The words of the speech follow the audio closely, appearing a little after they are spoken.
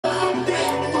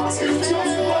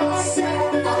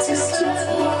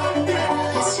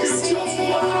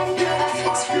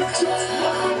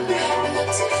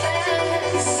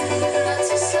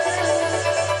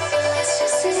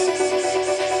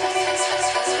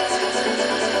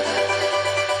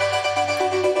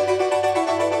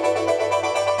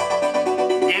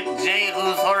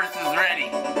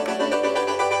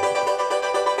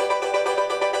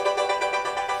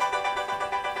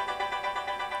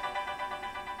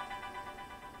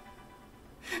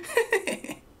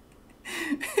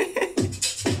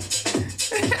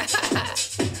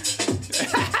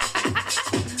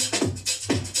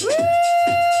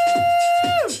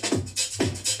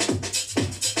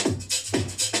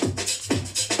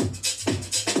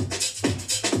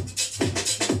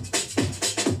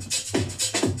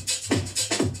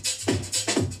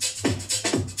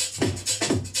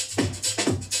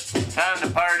Time to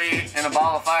party in a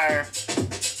ball of fire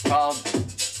called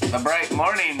the Bright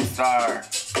Morning Star.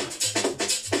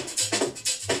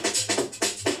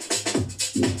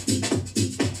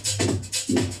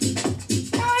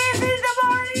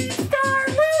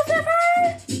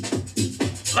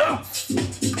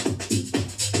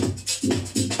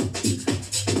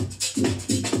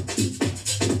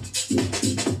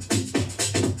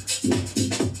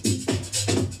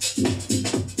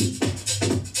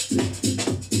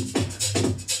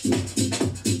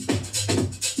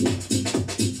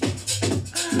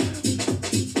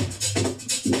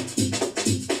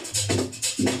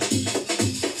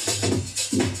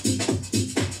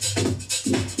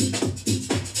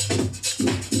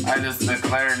 I just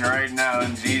declaring right now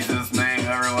in Jesus' name,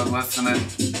 everyone listening,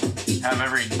 have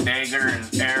every dagger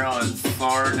and arrow and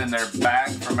sword in their back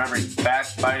from every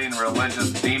backbiting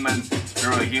religious demon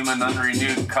through a human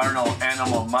unrenewed carnal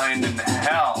animal mind in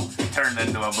hell turned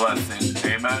into a blessing.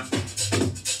 Amen.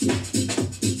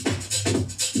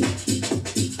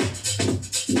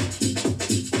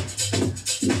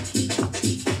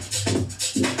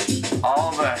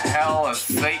 All the hell of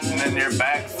Satan in your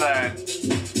backside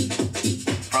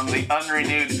from the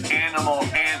unrenewed animal,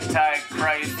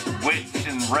 antichrist, witch,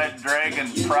 and red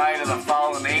dragon pride of the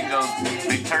fallen angels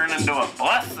be turned into a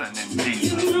blessing in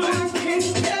Jesus' name.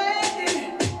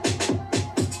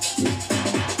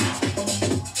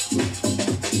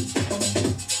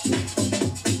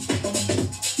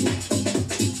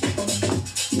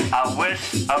 I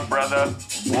wish a brother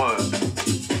would.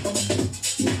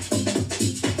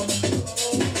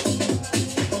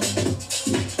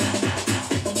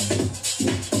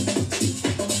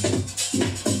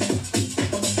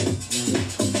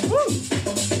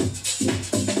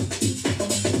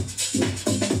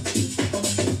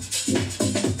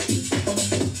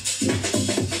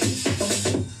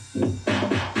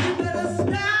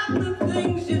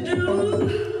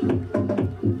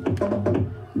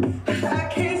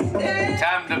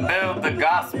 Time to build the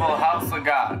gospel house of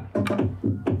God.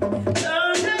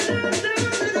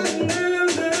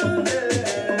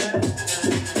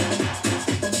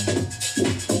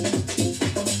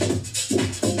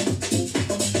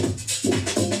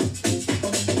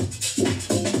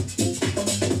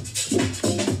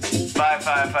 Five,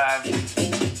 five, five.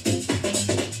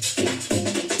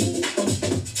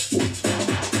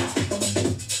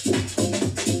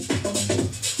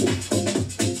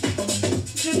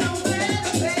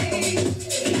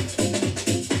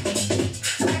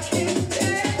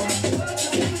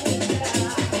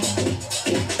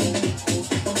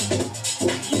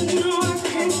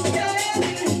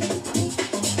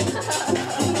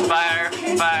 Fire,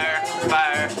 fire,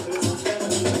 fire.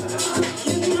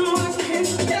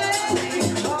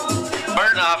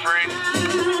 Burnt offering.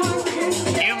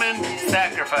 Human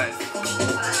sacrifice.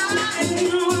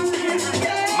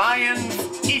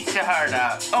 Mayans, eat your heart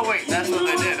out. Oh wait, that's what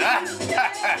they did, huh?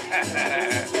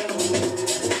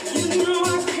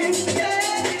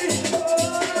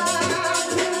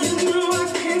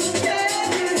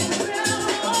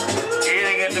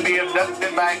 Either get to be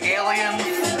abducted by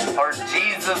aliens or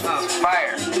Jesus'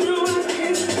 fire.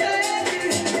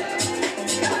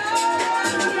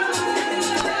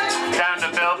 Time to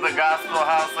build the gospel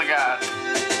house of God.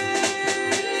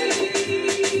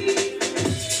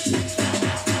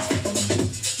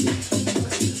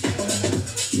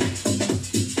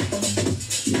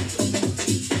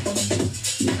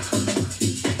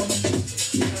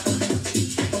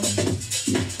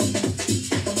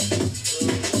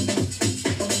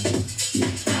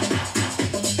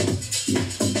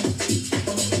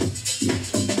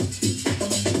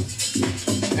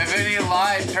 If any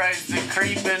lie tries to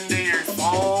creep into your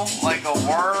soul like a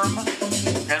worm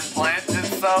and plant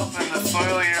itself in the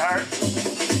soil of your heart,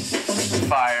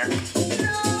 fire.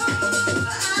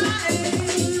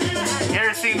 You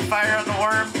ever seen fire on the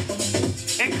worm?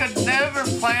 It could never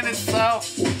plant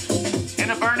itself in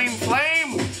a burning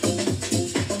flame.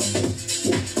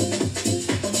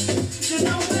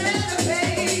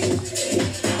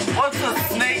 What's a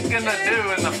snake gonna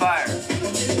do in the fire?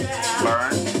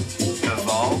 Burn.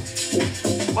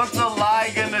 What's a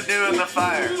lie gonna do in the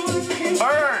fire?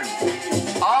 Burn!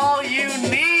 All you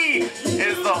need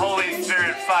is the Holy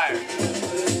Spirit fire.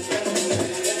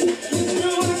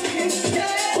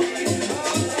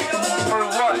 For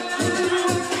what?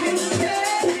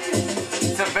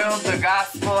 To build the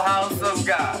gospel house of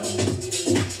God.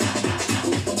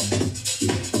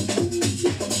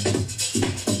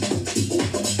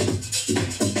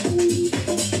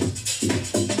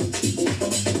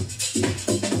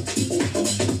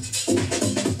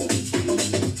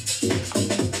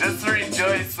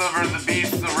 Over the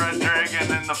beast, the red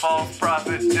dragon, and the false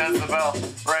prophet Jezebel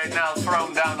right now,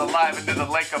 thrown down alive into the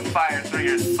lake of fire through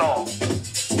your soul.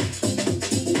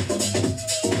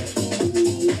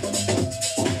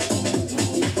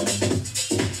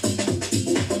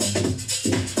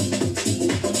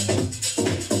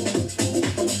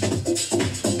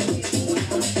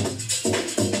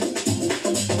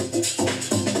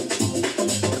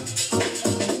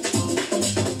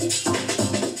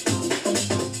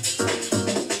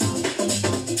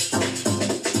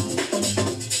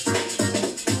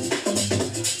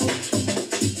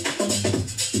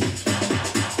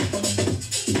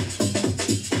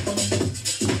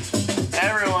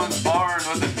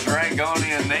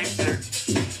 Nature.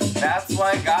 That's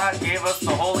why God gave us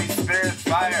the Holy Spirit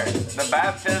fire, the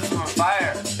baptism of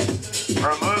fire.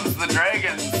 Removes the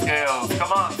dragon scales.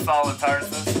 Come on, Saul of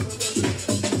Tarsus.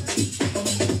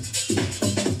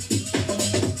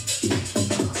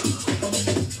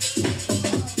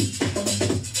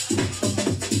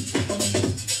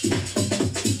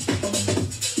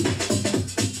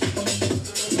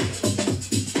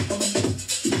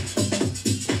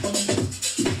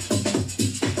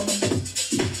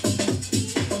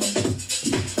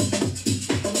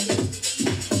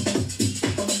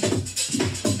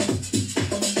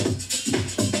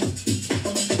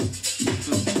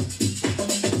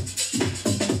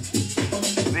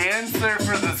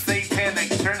 For the satanic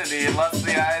trinity, lust of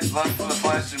the eyes, lust of the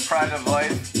flesh, and pride of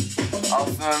life,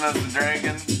 also known as the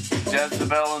dragon,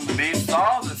 Jezebel, and the beast,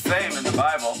 all the same in the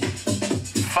Bible.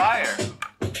 Fire.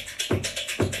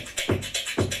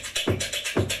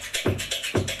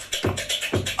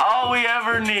 All we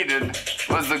ever needed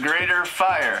was the greater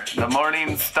fire, the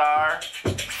morning star,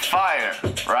 fire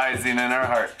rising in our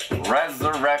heart.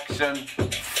 Resurrection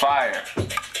fire.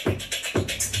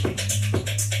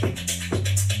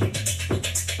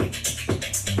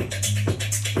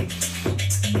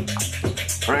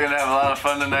 We're going to have a lot of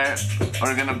fun tonight.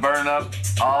 We're going to burn up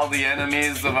all the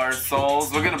enemies of our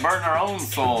souls. We're going to burn our own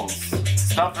souls.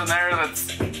 Stuff in there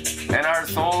that's in our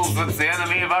souls that's the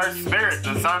enemy of our spirit,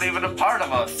 that's not even a part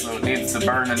of us, so it needs to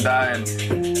burn and die. And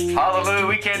hallelujah,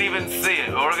 we can't even see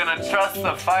it. But we're going to trust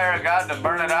the fire of God to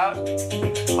burn it out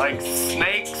like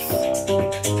snakes.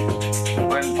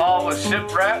 When Paul was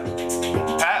shipwrecked,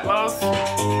 Patmos,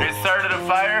 he started a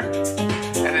fire.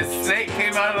 And his snake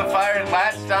came out of the fire and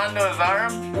latched onto his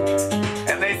arm.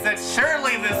 And they said,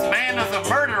 surely this man is a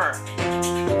murderer.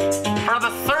 For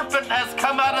the serpent has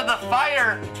come out of the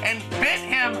fire and bit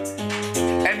him,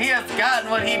 and he has gotten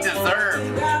what he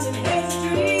deserved.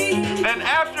 Then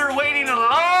after waiting a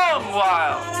long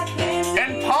while,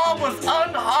 and Paul was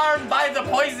unharmed by the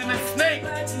poisonous snake,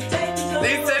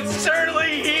 they said,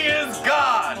 surely he is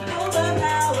God.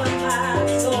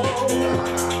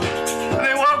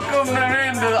 They welcomed him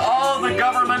into all the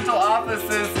governmental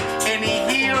offices, and he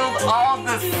healed all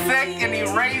the sick, and he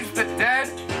raised the dead,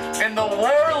 and the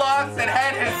warlocks that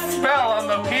had his spell on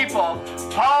the people.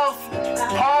 Paul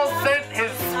sent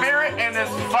his spirit and his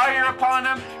fire upon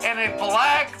him, and a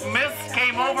black mist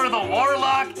came over the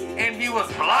warlock, and he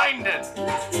was blinded.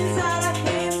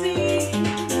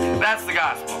 That's the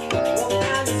gospel.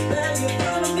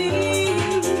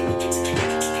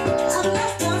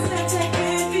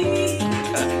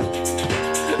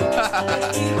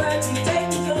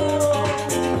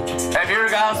 If your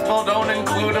gospel don't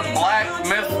include a black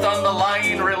mist on the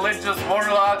lying religious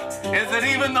warlock, is it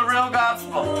even the real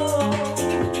gospel?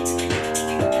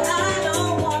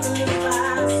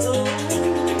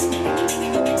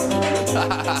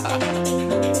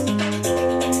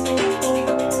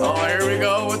 Oh, here we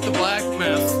go with the black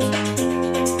mist.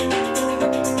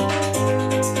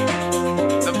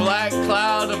 The black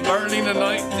cloud of burning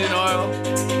anointing oil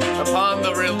upon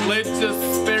the religious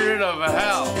spirit of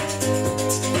hell.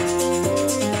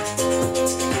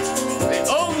 The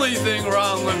only thing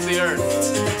wrong with the earth.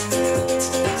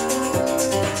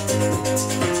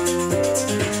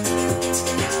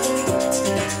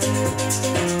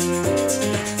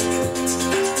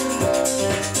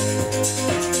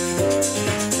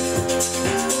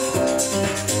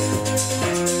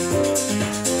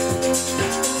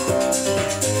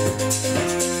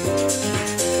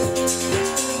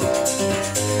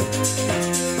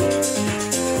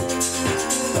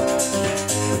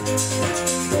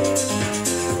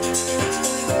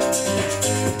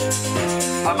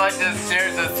 I might just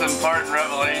share this important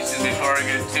revelation before I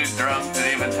get too drunk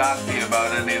to even talk to you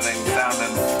about anything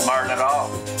sounding smart at all.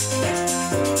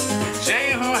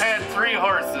 Jehu had 3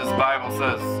 horses, Bible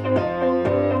says.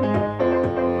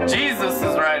 Jesus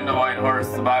is riding a white horse,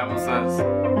 the Bible says.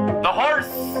 The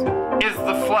horse is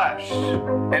the flesh,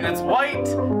 and it's white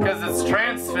because it's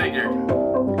transfigured.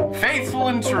 Faithful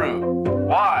and true.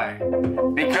 Why?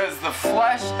 Because the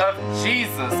flesh of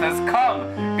Jesus has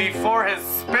come before his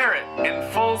spirit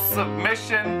in full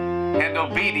submission and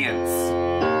obedience.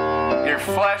 Your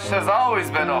flesh has always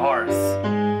been a horse.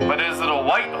 But is it a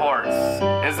white horse?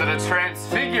 Is it a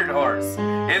transfigured horse?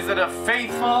 Is it a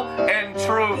faithful and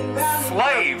true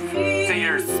slave to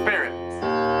your spirit?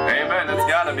 Amen, it's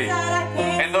gotta be.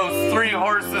 And those 3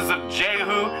 horses of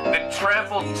Jehu that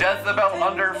trampled Jezebel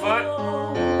underfoot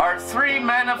are 3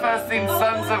 manifesting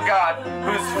sons of God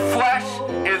whose flesh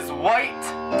is white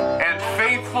and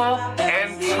faithful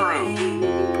and true.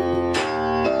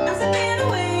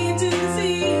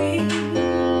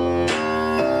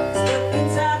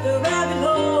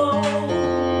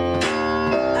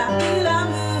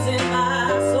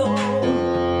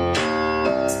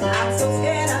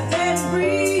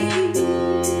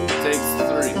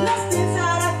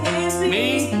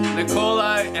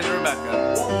 Nikolai and Rebecca.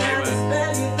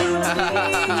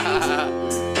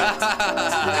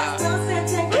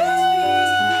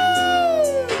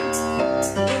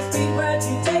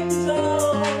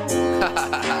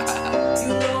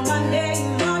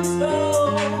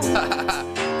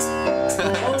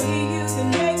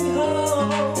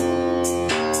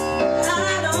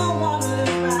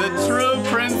 The true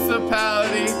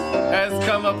principality has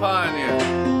come upon you.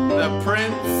 The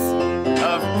Prince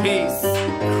of Peace,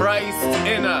 Christ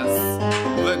in us,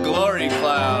 the glory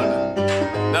cloud,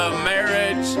 the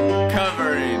marriage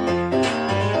covering,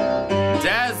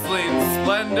 dazzling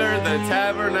splendor, the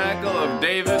tabernacle of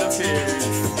David appears.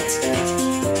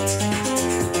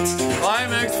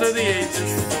 Climax of the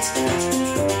ages,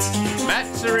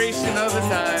 maturation of the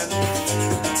time,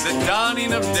 the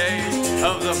dawning of day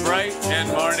of the bright and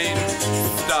morning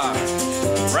star,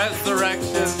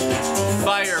 resurrection,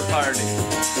 fire party.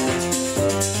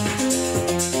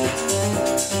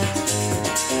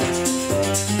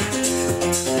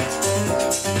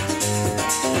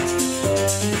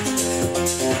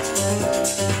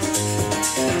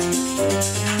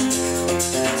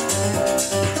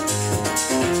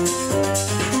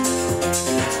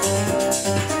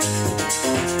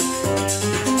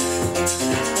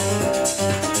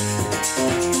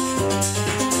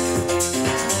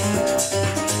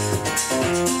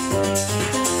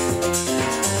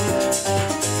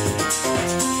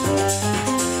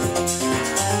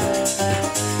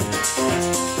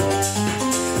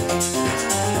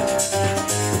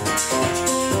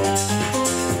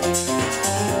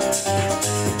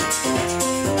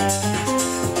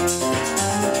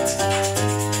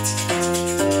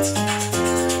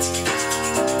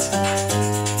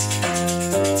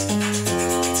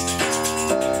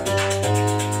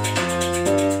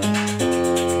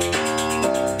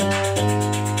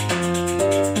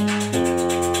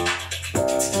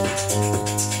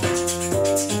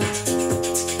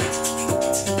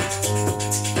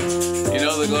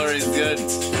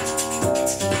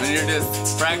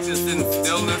 Practicing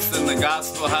stillness in the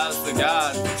gospel house of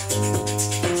God,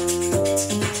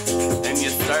 and you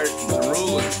start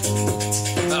drooling.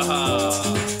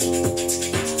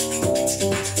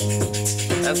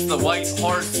 That's the white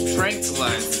horse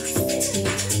tranquilizer.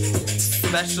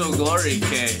 Special glory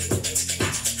K.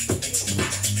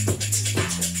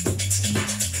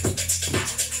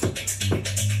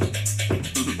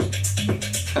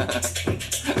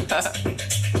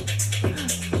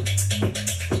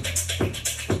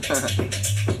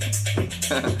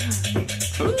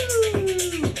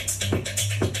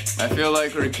 I feel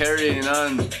like we're carrying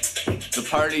on the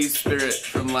party spirit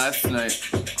from last night.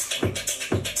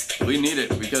 We need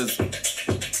it because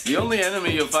the only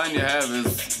enemy you'll find you have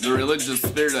is the religious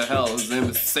spirit of hell. His name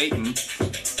is Satan.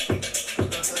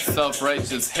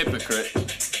 Self-righteous hypocrite.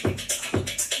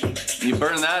 You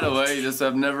burn that away, you just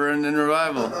have never-ending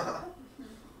revival.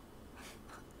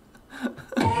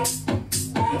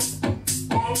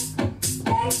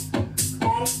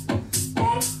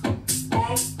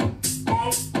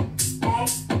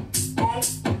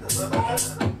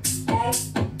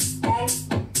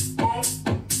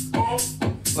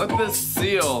 Let this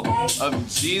seal of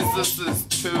Jesus'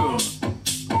 tomb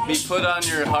be put on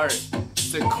your heart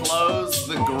to close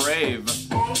the grave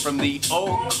from the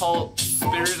occult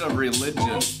spirit of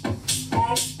religion.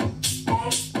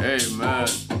 Amen.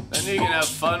 Then you can have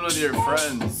fun with your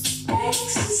friends.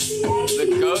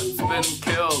 The goat's been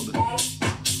killed.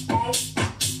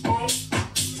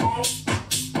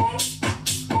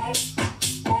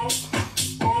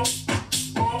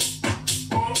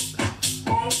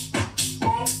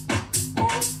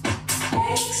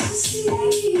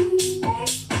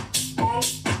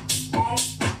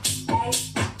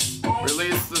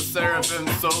 Release the seraphim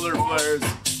solar flares.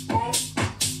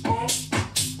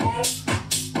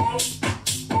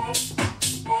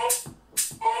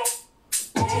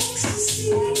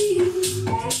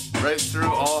 right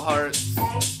through all hearts,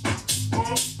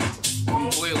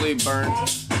 completely burnt.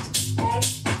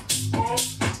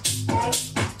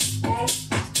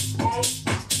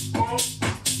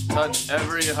 Touch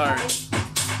every heart.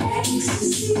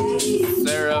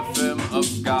 Seraphim of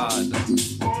God.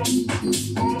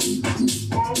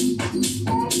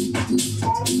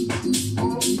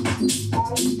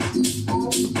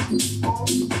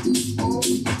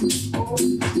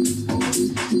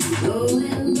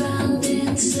 Going round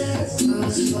in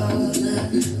circles for the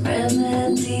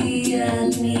remedy I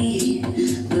need,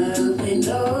 but we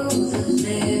know that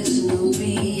there's no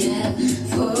rehab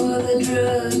for the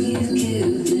drug you've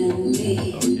given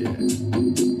me.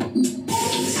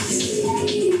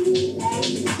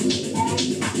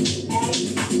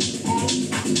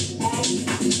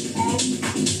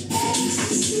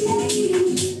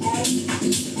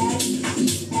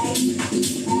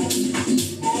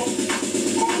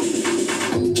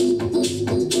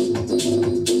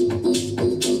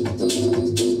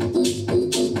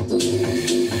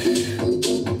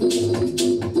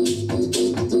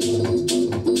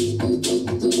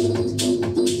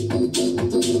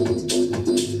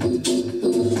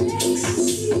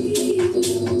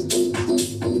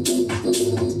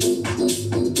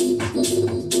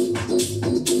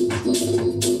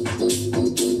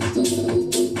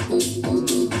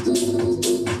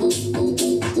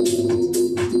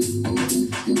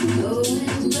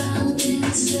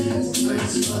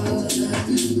 Oh yeah.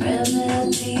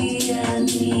 Remedy I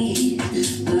need,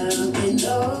 but we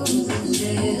know that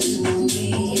there's no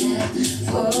rehab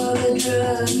for the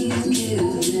drug you've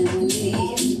given me.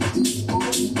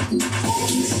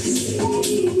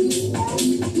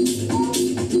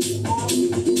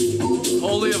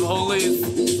 Holy of Holies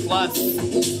plus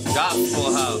Gospel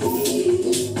House.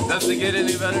 Does it get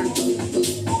any better?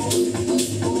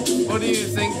 What do you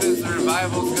think this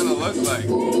revival's gonna look like?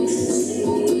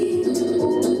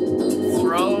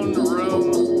 Throne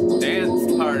room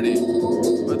dance party,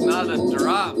 but not a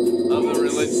drop of the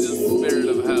religious spirit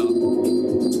of hell.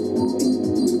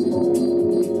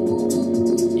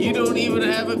 You don't even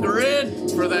have a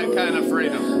grid for that kind of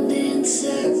freedom. In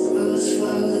circles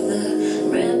for the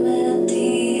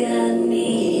remedy I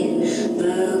need,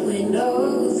 but we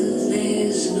know that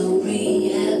there's no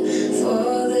rehab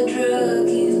for the drug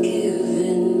you've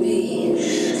given me.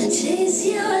 I chase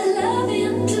your love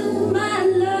into my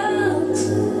lungs.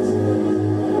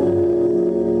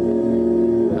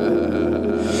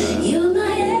 You're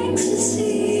my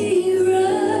ecstasy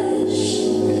rush.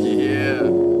 Yeah.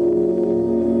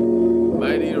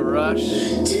 Mighty rush.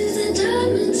 To the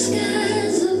diamond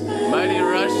skies above. Mighty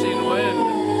rushing wind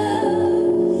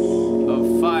of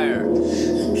fire. A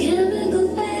chemical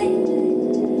fate.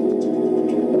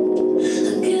 A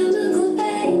chemical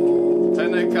fate.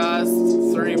 Pentecost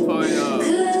 3.0.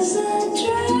 'Cause I'm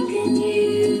tracking you.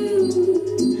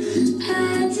 I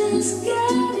just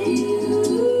got you.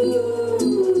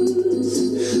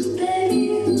 Baby,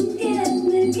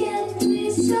 you get me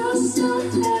so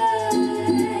high.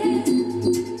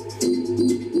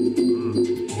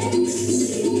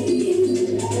 Ecstasy.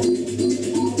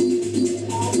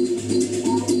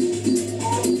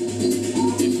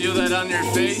 You feel that on your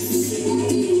face?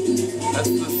 That's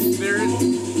the spirit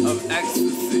of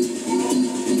ecstasy.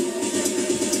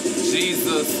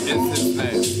 Jesus is his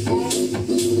name.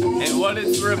 And what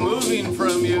it's removing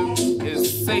from you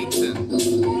is Satan.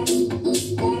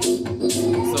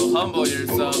 So humble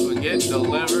yourself and get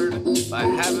delivered by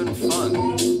having fun.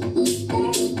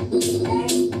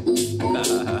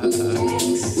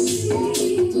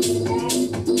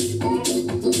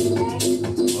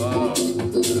 Whoa.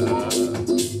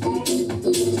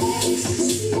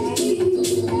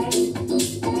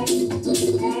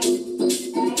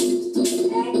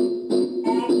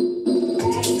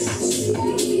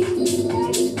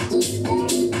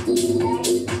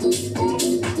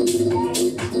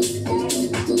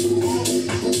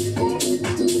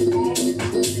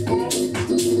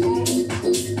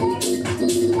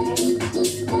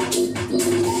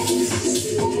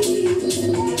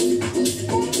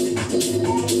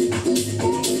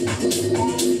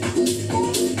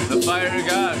 The fire of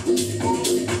God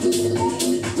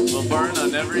will burn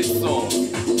on every soul.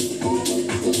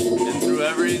 And through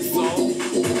every soul,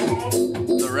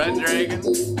 the red dragon,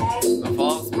 the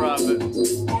false prophet,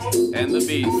 and the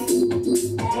beast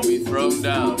will be thrown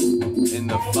down in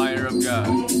the fire of God.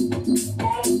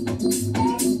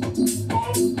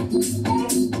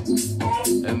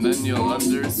 And then you'll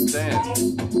understand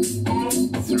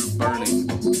through burning.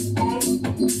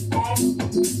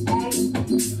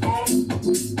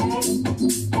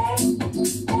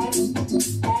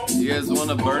 You guys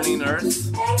want a burning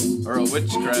earth? or a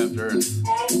witchcraft earth.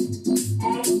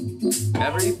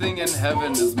 Everything in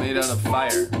heaven is made out of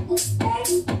fire,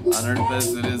 on earth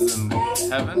as it is in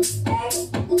heaven.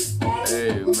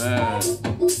 Amen.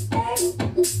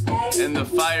 And the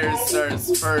fire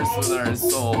starts first with our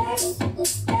souls.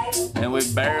 And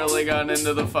we've barely gotten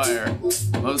into the fire.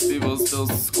 Most people still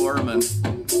squirming.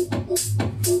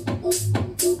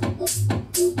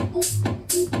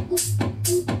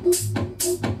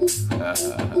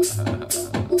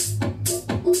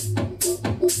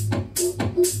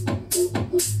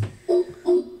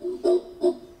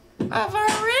 I've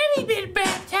already been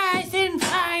baptized in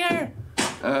fire.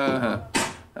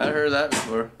 I heard that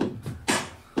before.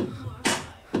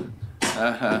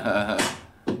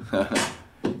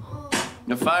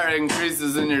 The fire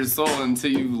increases in your soul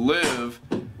until you live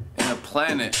in a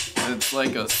planet that's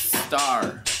like a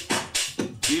star.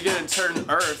 You're gonna turn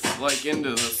Earth like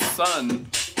into the sun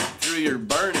through your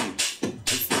burning.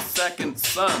 It's the second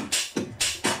sun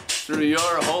through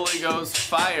your Holy Ghost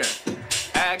fire.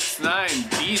 Acts 9,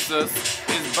 Jesus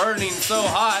is burning so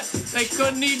hot they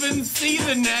couldn't even see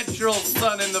the natural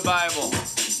sun in the Bible.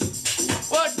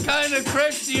 What kind of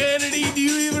Christianity do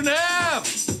you even have?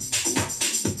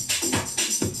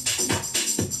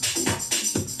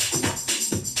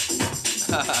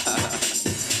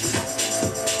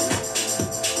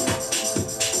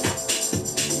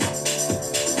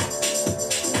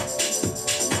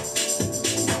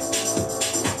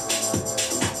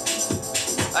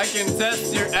 I can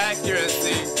test your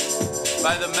accuracy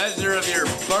by the measure of your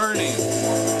burning.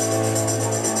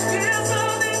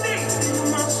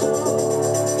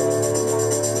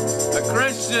 A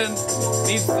Christian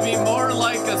needs to be more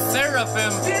like a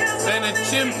seraphim than a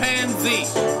chimpanzee.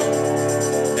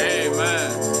 Amen.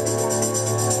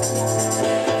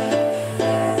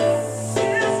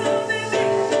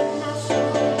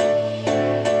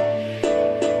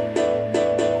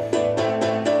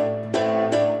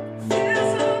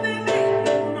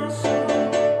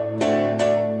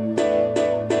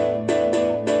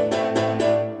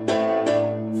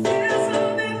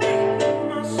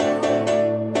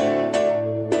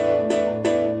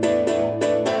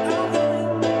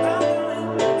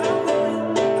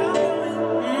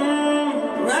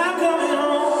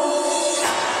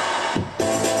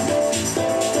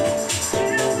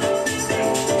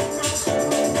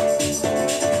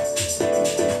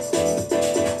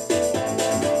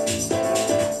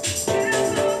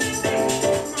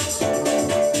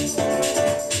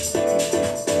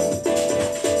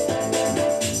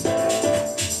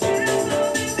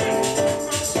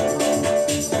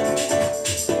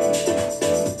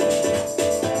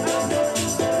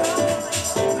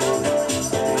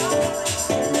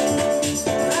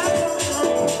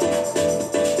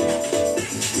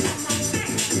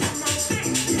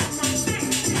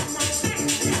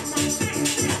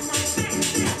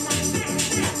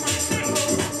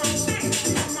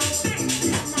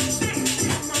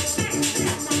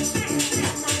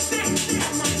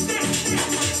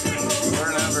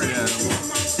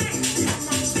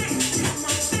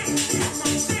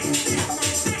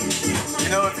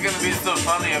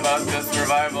 About this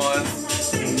revival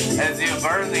is, as you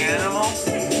burn the animal,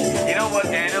 you know what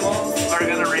animals are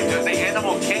going to redo? The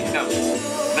animal kingdom,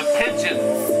 the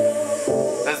pigeons,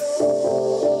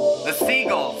 the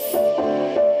seagulls,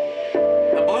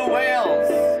 the blue whales,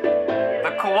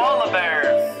 the koala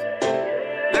bears,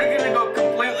 they're going to go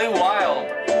completely wild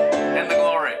in the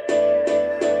glory.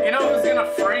 You know who's going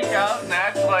to freak out and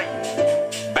act like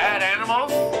bad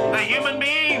animals? The human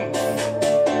beings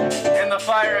in the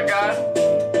fire of God.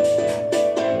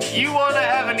 You want to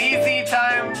have an easy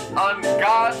time on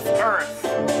God's earth?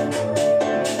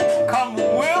 Come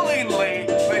willingly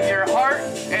with your heart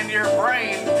and your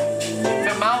brain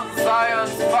to Mount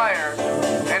Zion's fire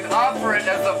and offer it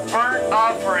as a burnt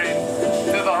offering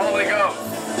to the Holy Ghost.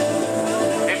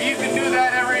 If you can do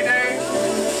that every day,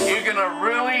 you're going to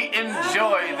really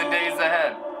enjoy the days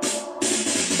ahead.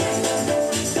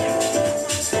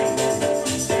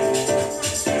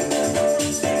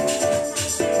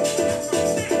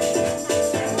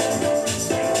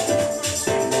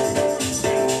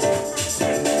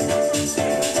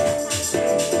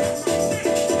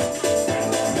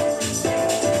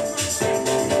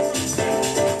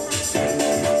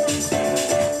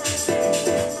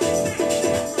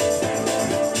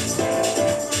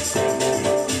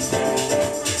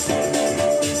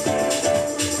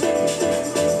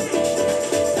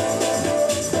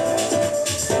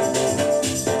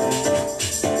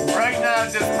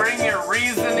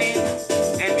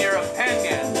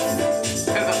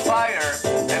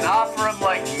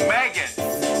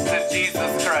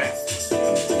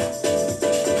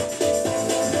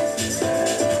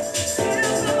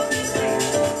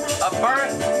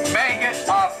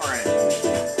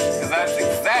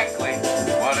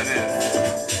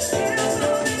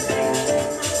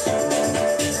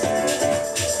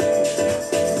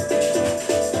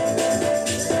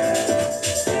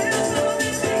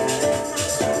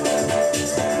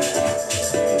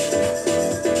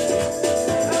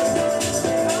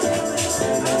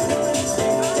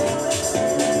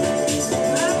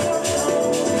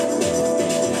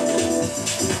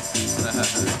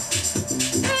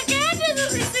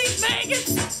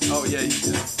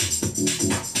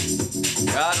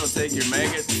 your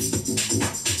maggots.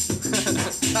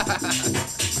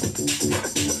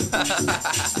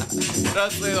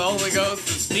 Trust me, the Holy Ghost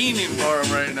is fiending for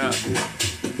him right now.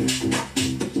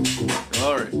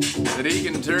 Glory. That he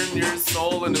can turn your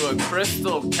soul into a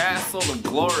crystal castle of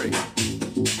glory.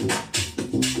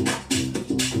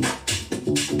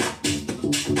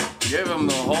 Give him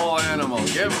the whole animal.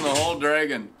 Give him the whole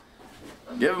dragon.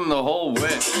 Give him the whole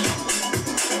witch.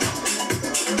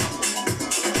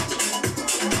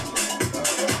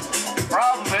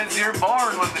 Problem is, you're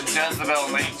born with the Jezebel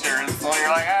nature, and so you're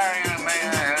like,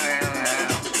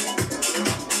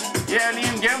 yeah, and you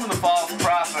can give him the false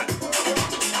prophet.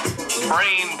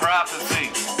 Brain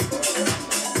prophecy.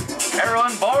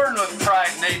 Everyone born with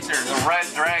pride nature, the red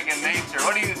dragon nature.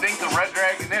 What do you think the red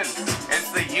dragon is?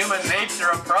 It's the human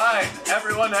nature of pride.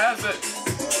 Everyone has it.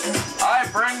 I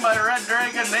bring my red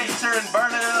dragon nature and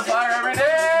burn it in the fire every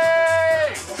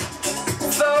day.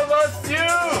 So must you.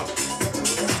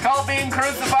 It's called being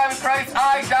crucified with Christ.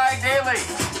 I die daily.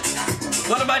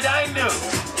 What am I dying to?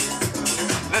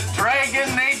 The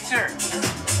dragon nature.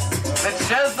 The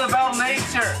Jezebel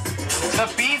nature. The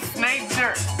beast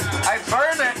nature. I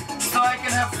burn it so I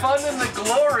can have fun in the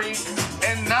glory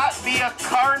and not be a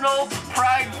carnal,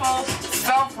 prideful,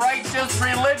 self-righteous,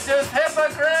 religious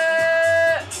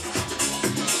hypocrite.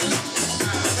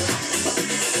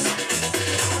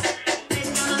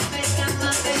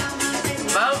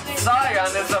 Mount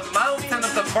Zion is a mountain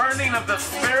of the burning of the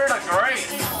Spirit of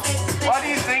grace. Why do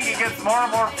you think it gets more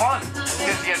and more fun?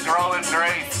 Because you grow in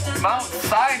grace. Mount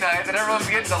Sinai that everyone's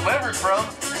getting delivered from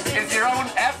is your own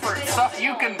effort, stuff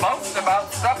you can boast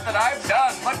about, stuff that I've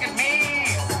done. Look at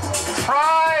me.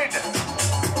 Pride.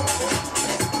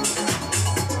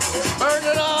 Burn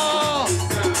it all!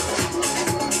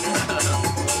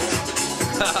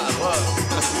 Whoa.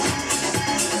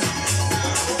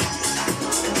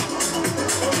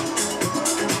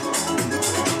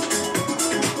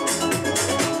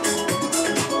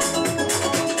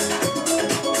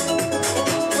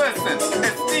 Listen,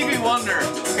 if Stevie Wonder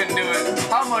can do it,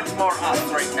 how much more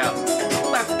us right now?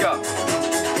 Let's go.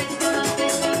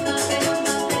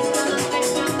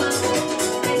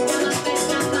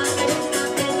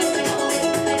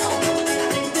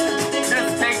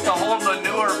 Just take the whole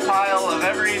manure pile of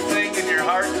everything in your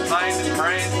heart and mind and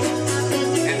brain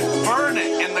and burn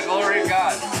it in the glory of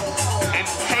God. And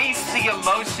taste the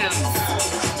emotions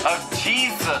of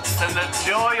Jesus and the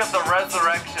joy of the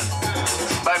resurrection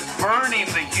by burning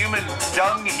the human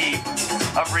dung heap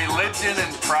of religion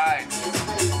and pride.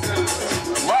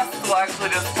 Lust will actually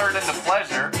just turn into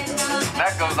pleasure.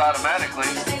 That goes automatically.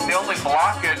 The only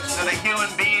blockage that a human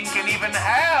being can even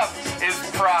have is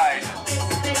pride.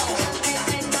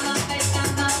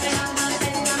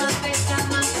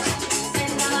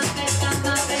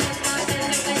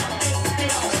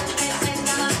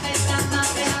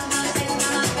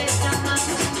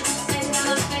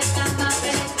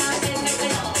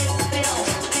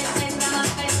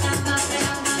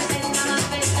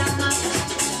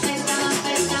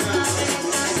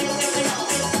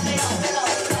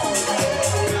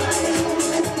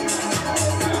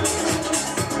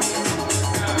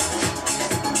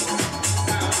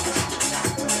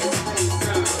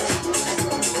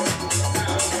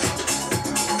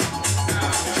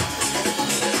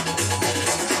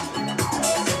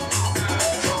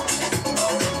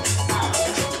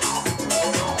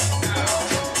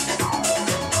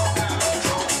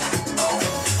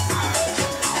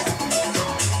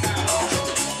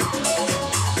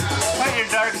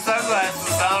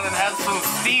 Sunglasses on and have some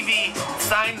Stevie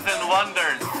signs and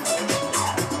wonders.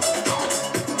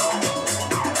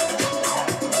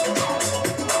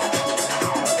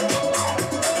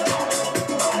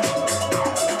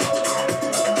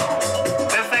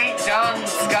 This ain't John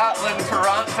Scotland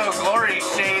Toronto glory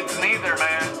shades neither,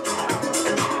 man.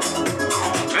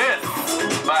 This,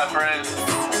 my friends,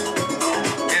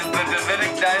 is the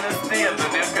Davidic dynasty of the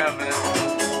New Covenant.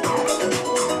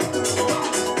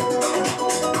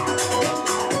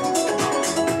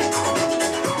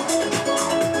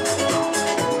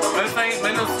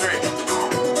 Ministry.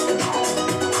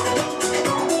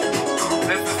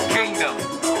 This is kingdom,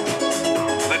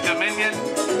 the dominion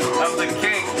of the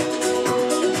King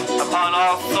upon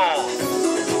all souls.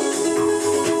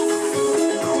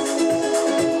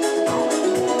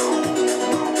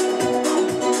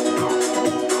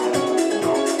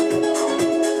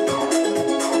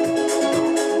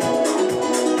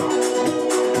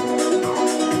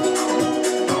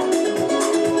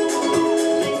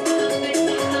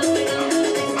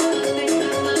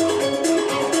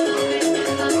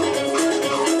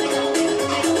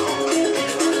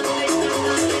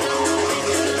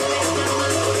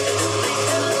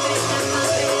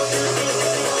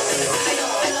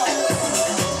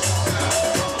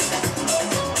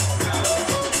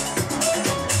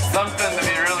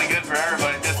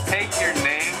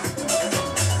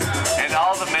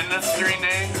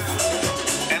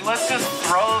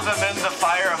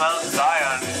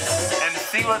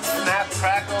 it snap,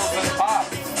 crackles, and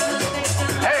pops.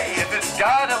 Hey, if it's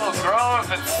God, it will grow.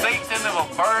 If it's Satan, it will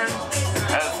burn.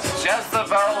 As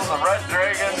Jezebel, the red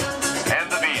dragon,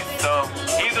 and the beast. So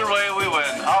either way, we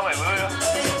win. Hallelujah.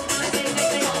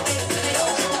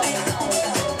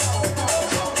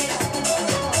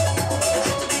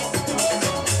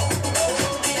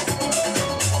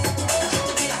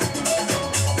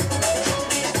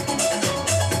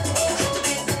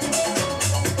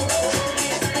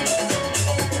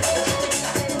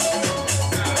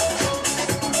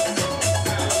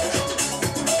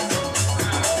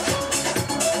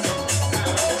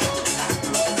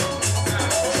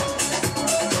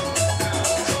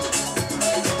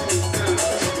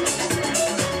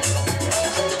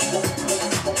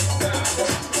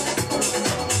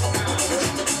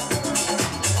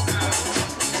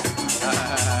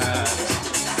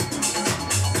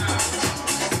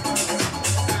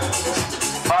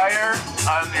 Fire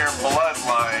on your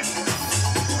bloodline.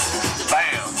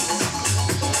 Bam.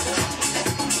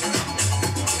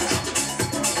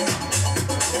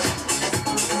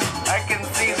 I can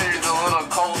see there's a little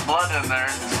cold blood in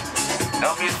there.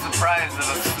 Don't be surprised if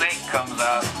a snake comes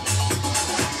out.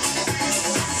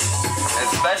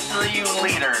 Especially you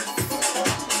leaders.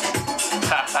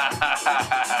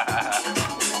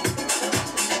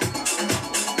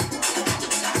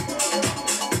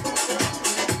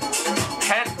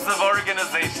 Heads of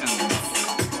organizations.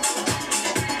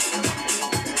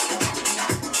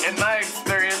 In my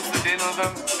experience of dealing with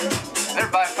them,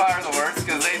 they're by far the worst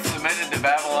because they submitted to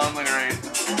Babylon the Great.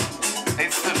 They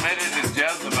submitted to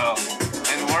Jezebel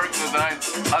and worked with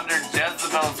under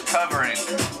Jezebel's covering.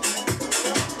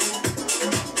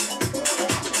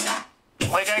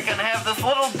 Like I can have this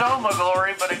little dome of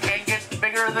glory, but it can't get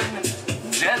bigger than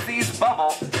Jezzy's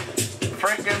bubble.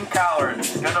 Frickin'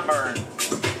 cowards, gonna burn.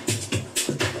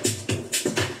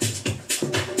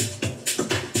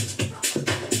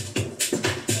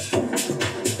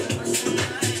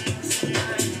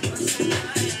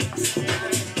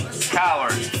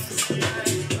 Cowards.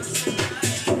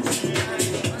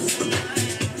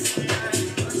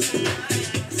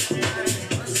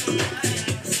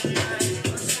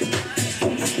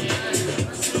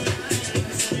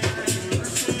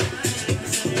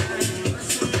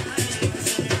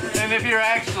 And if you're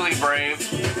actually brave,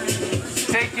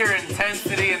 take your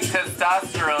intensity and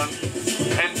testosterone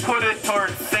and put it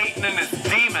towards Satan and his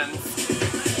demons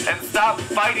and stop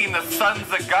fighting the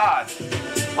sons of God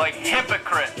like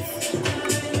hypocrites.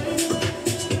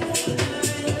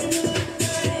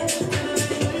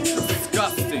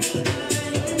 Disgusting.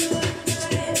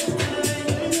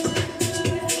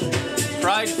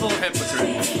 Prideful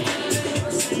hypocrites.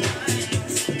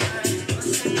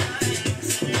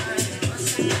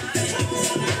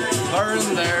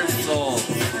 Burn their souls.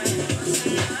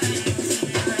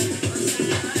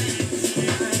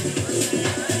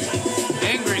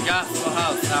 Angry Gospel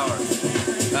House Hour.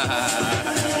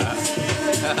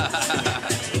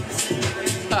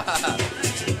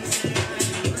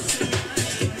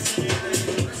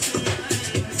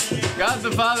 God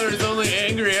the Father is only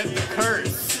angry at the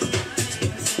curse.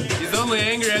 He's only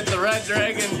angry at the red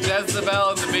dragon, Jezebel,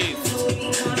 and the beast.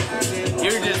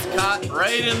 You're just caught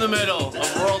right in the middle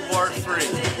of World War III.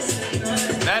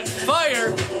 That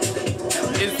fire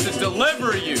is to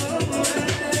deliver you.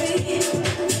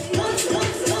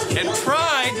 And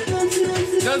pride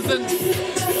doesn't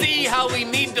see how we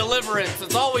need deliverance.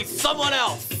 It's always someone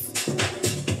else.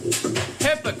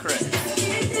 Hypocrite.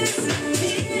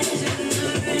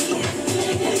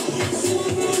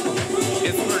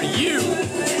 It's for you.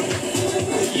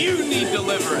 You need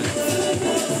deliverance.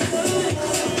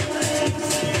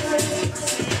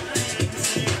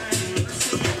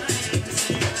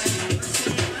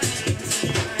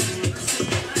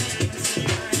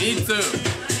 Me too.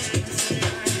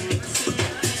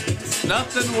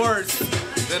 Nothing worse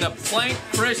than a plank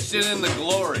Christian in the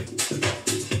glory.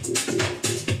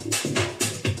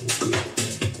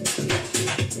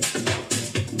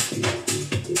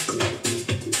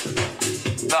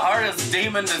 The hardest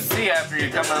demon to see after you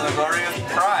come into the glory is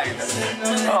pride.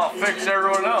 Oh, fix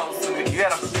everyone else. And you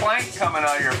got a plank coming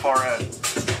out of your forehead.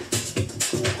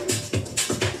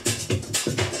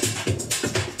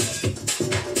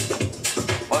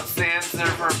 What's the answer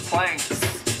for planks?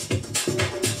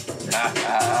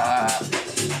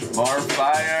 More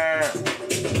fire.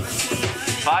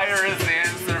 Fire is the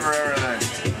answer for everything.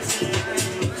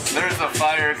 There's a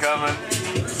fire coming.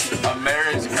 A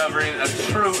marriage covering, a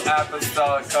true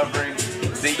apostolic covering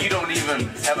that you don't even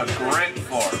have a grin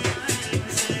for.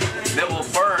 That will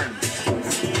burn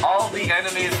all the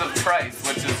enemies of Christ,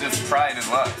 which is just pride and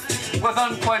lust, with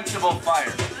unquenchable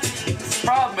fire.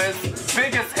 Problem is,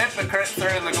 biggest hypocrites are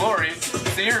in the glory,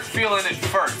 so you're feeling it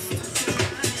first.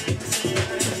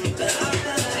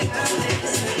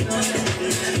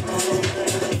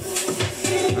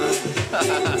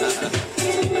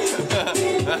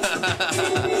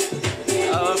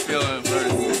 I love feeling it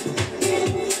first.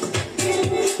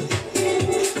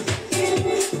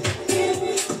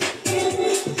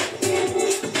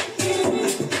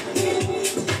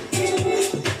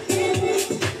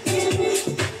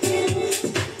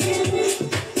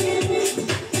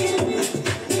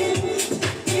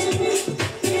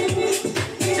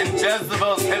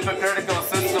 Jezebel's hypocritical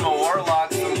system of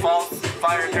warlocks and false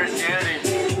fire Christianity.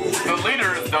 The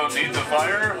leaders don't need the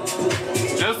fire.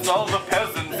 Just all the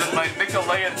peasants in my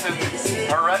Nicolaitan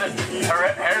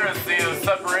heresy of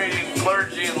separating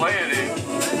clergy and laity.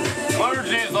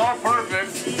 Clergy is all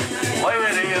perfect.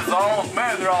 Laity is all,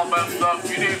 man, they're all messed up.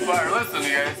 You need fire. Listen,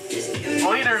 you guys.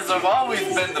 Leaders have always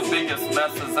been the biggest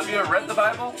messes. Have you ever read the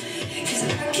Bible?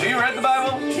 Have you read the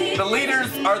Bible? The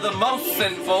leaders are the most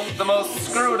sinful, the most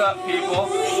screwed up people.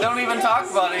 They don't even talk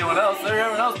about anyone else.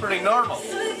 Everyone else pretty normal.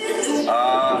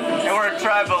 And we're a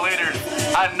tribe of leaders.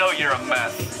 I know you're a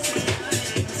mess.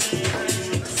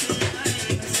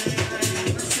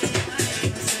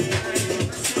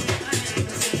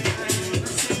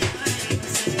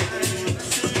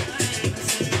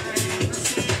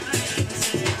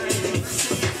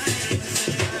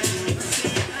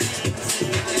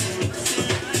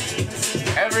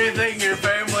 Everything your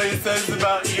family says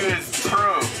about you is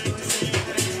true.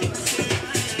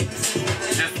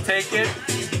 Just take it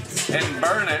and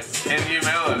burn it in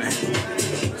humility.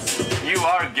 You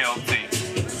are guilty,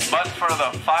 but for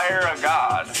the fire of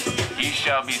God, ye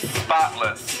shall be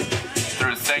spotless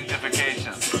through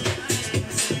sanctification.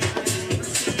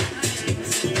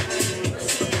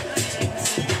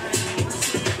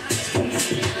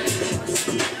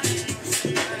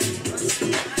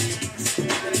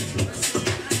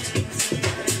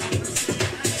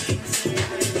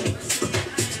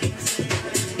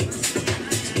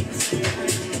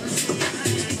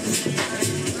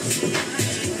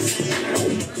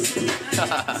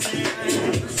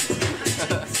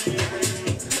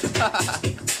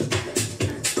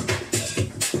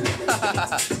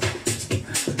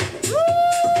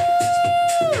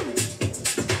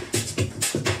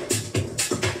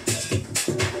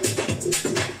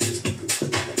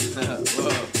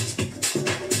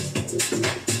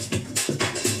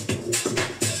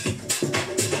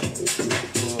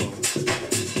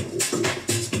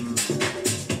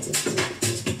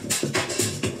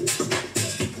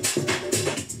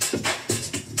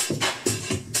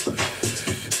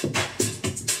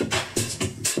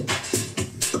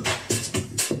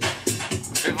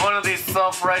 One of these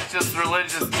self-righteous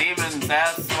religious demons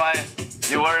asks why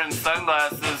you're wearing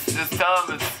sunglasses, just tell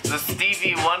them it's the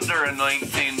Stevie Wonder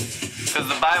anointing, because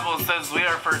the Bible says we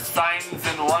are for signs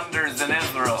and wonders in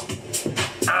Israel.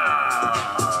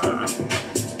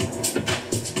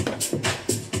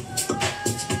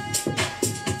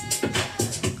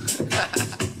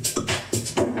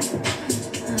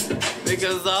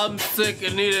 Because I'm sick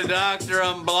and need a doctor,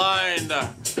 I'm blind.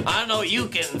 I know you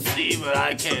can see, but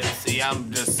I can't see.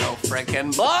 I'm just so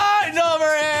freaking blind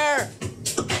over here!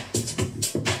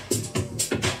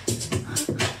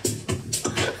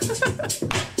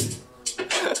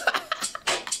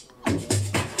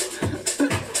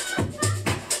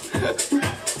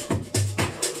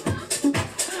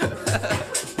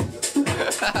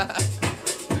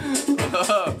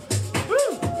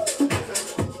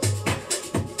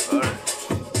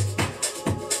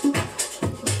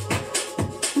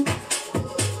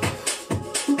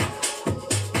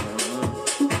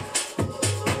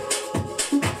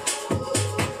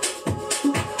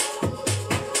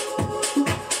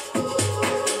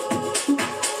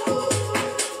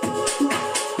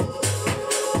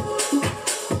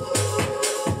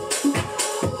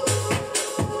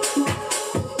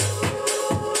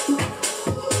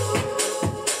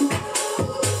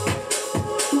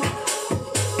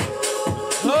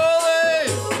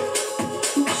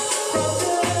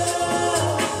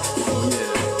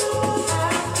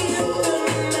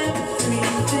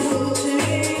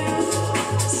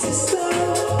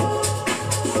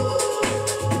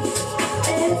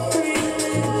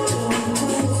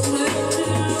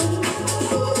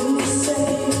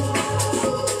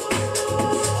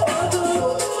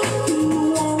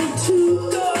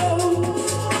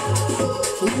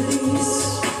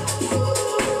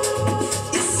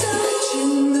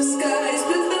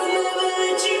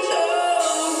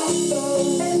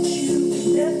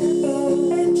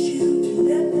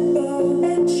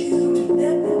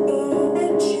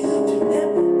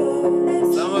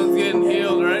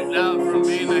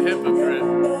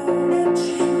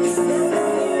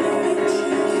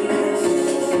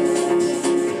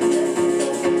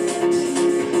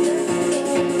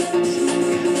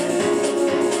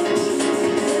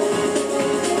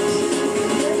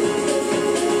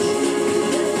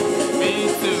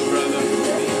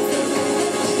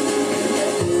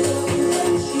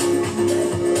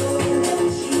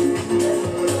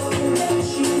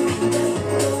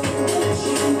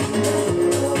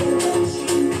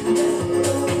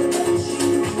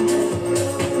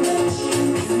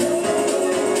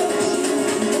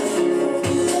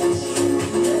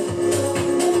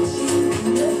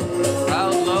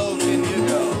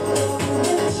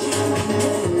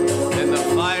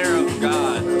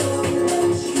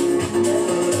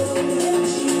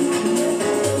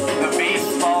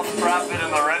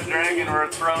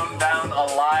 thrown down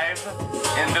alive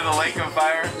into the lake of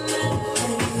fire?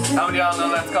 How many of y'all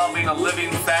know that's called being a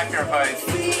living sacrifice?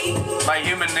 My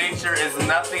human nature is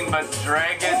nothing but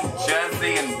dragon,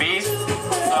 Jezzy, and beast.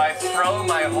 So I throw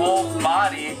my whole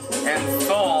body and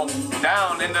soul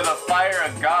down into the fire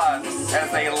of God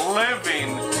as a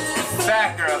living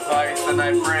sacrifice, and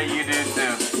I pray you do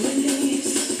too.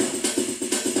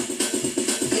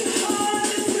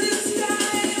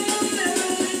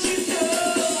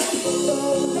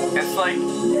 It's like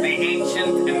the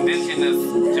ancient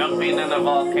indigenous jumping in a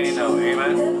volcano,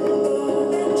 amen?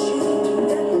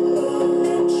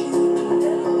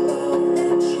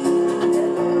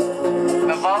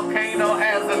 The volcano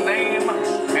has a name,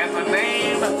 and the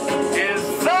name is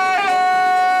Zion!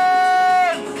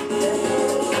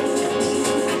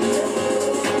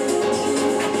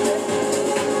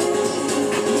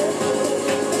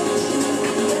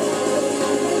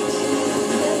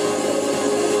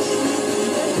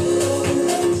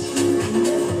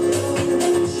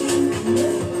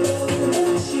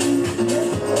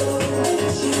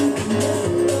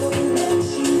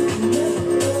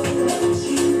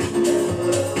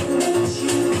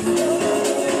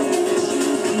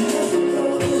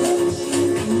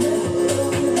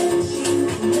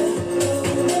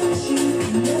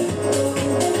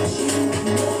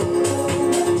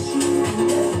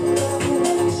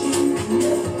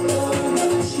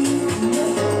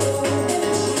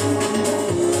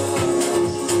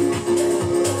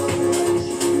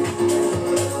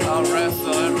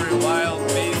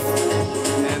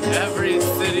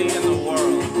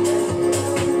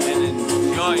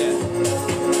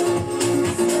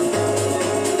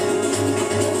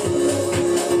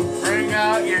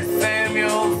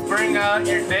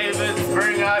 Your Davids,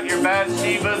 bring out your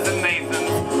Bathshebas and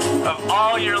Nathans of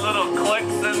all your little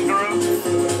cliques and groups,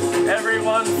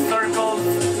 everyone's circles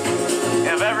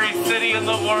of every city in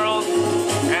the world,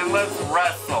 and let's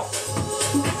wrestle.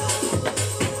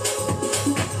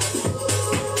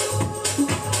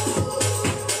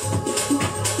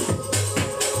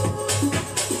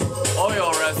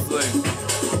 Oil wrestling.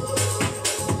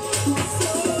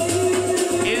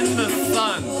 In the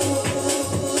sun.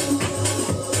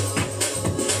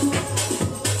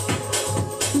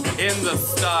 In the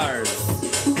stars.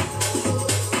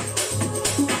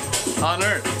 On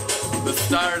earth. The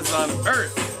stars on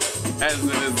earth as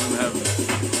it is in heaven.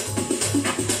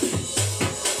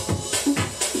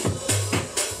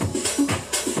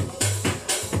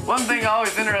 One thing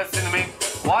always interesting to me,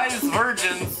 wise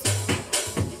virgins,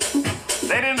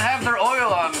 they didn't have their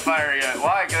oil on fire yet.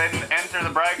 Why? Because they didn't enter the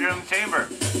bridegroom chamber.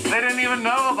 They didn't even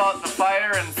know about the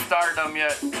fire and stardom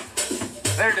yet.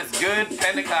 They're just good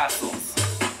Pentecostals.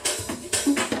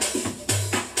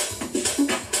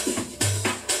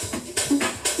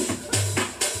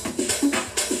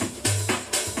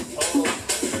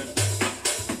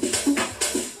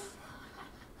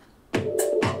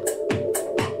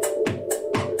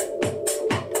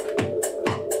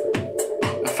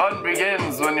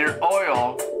 Begins when your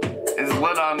oil is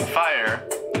lit on fire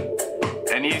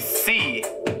and you see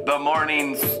the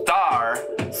morning star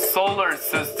solar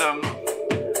system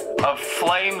of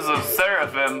flames of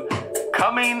seraphim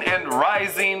coming and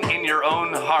rising in your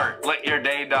own heart. Let your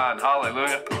day dawn.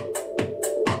 Hallelujah.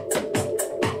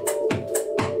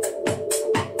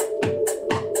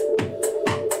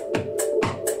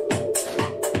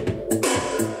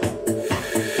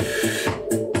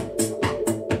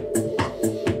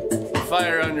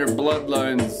 Fire on your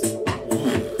bloodlines.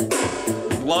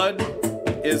 Blood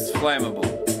is flammable.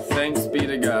 Thanks be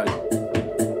to God.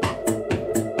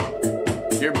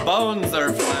 Your bones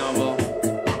are flammable.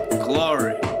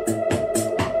 Glory.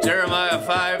 Jeremiah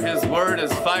 5, his word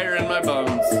is fire in my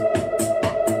bones.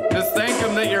 Just thank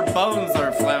him that your bones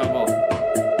are flammable.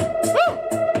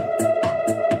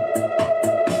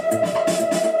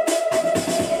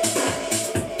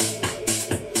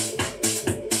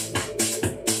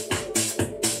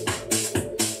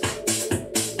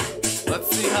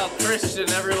 Christian,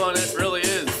 everyone, it really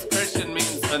is. Christian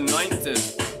means anointed.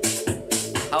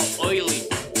 How oily,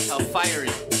 how fiery.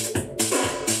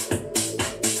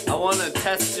 I want to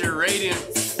test your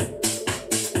radiance,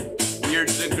 your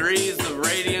degrees of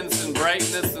radiance and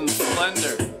brightness and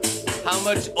splendor. How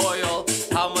much oil,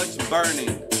 how much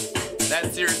burning.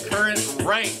 That's your current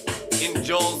rank in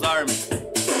Joel's army.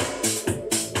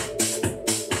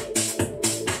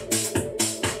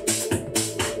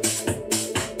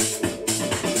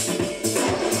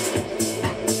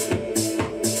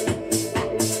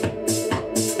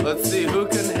 Let's see who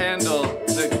can handle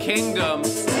the kingdom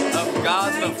of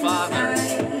God the Father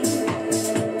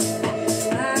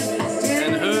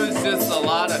and who's just a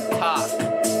lot of talk.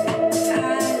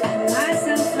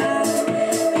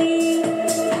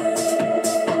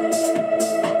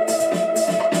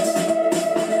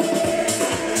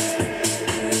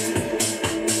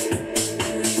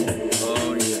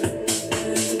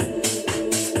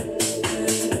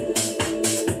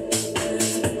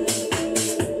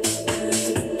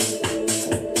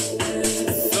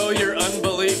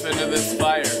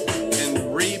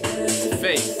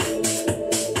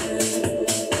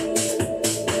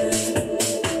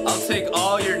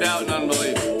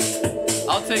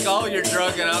 take all your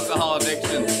drug and alcohol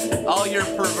addiction, all your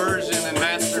perversion and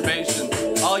masturbation,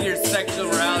 all your sexual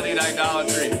morality and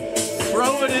idolatry,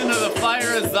 throw it into the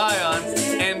fire of Zion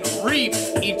and reap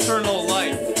eternal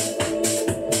life.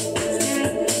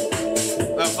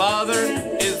 The Father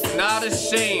is not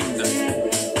ashamed.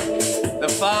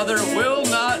 The Father will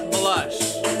not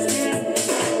blush.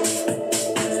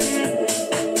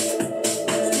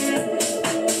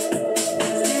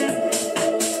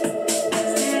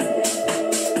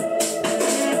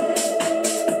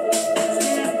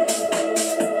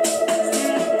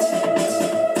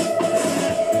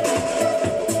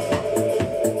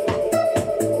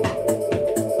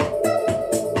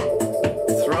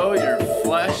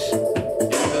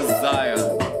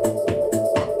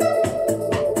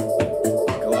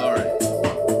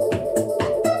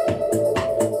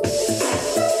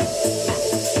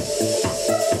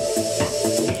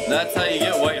 That's how you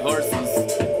get white horses.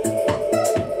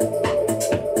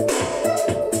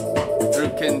 Through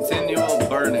continual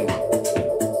burning.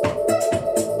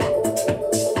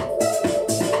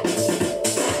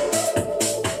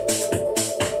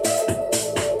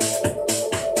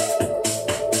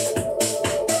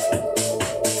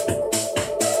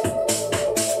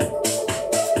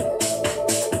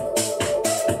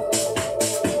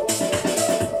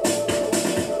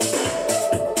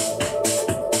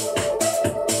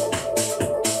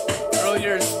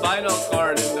 Your spinal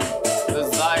cord into the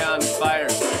Zion fire.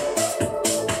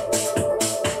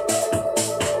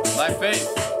 By faith,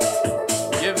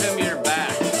 give him your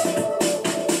back.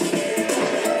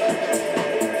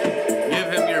 Give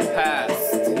him your past.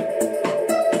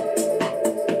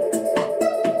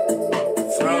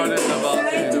 Throw it in the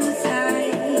volcano.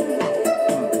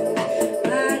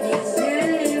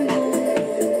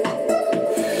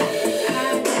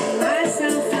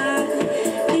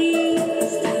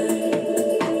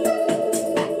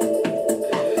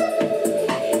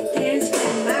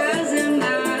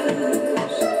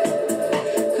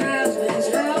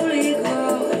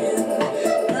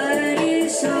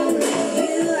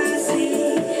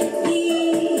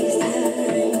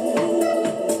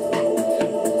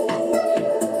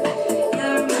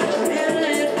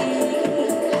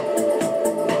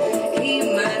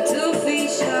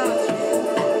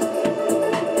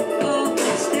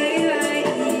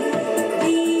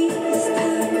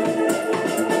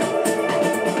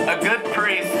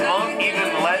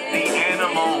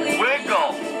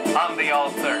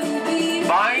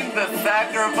 Bind the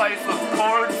sacrifice with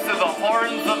cords to the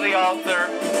horns of the altar.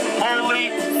 Holy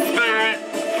Spirit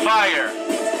fire.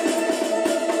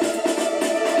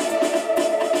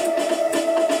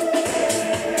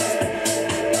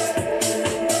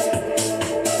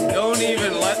 Don't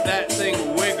even let that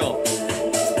thing wiggle.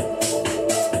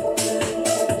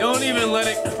 Don't even let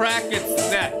it crack its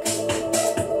neck.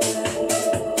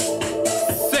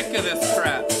 Sick of this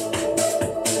crap.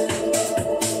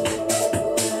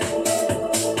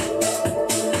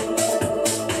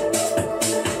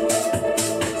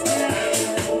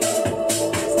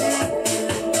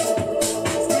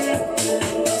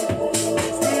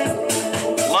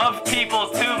 People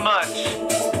too much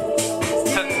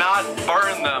to not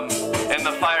burn them in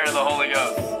the fire of the Holy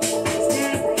Ghost,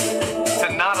 to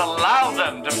not allow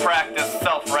them to practice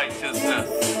self-righteousness,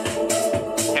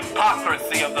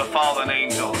 hypocrisy of the fallen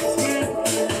angels.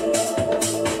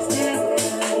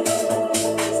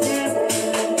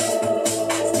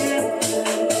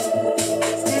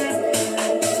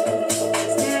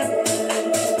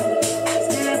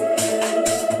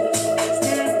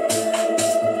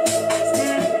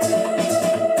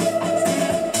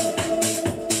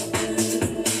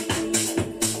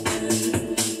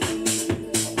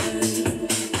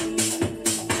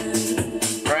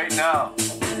 Now,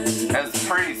 as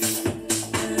priests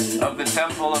of the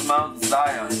Temple of Mount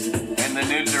Zion in the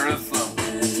New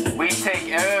Jerusalem, we take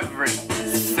every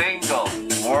single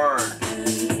word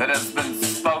that has been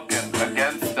spoken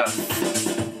against us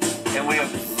and we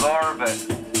absorb it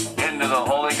into the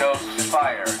Holy Ghost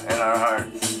fire in our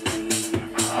hearts.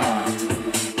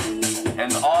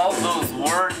 And all those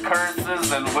word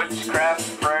curses and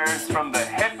witchcraft prayers from the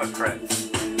hypocrites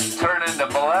turn into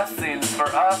blessings for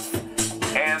us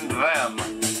and them,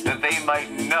 that they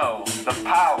might know the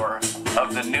power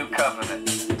of the new covenant.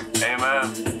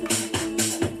 Amen.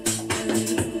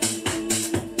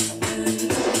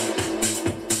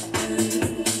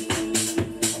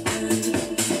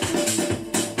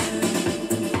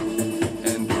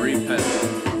 And repent,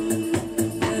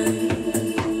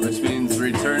 which means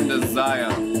return to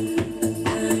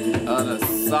Zion, out of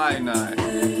Sinai.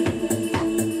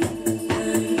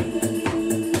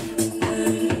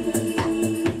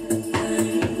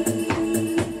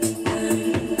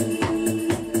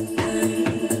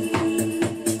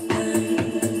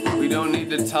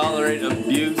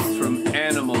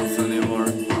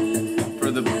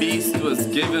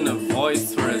 given a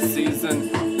voice for a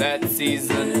season, that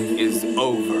season is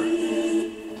over.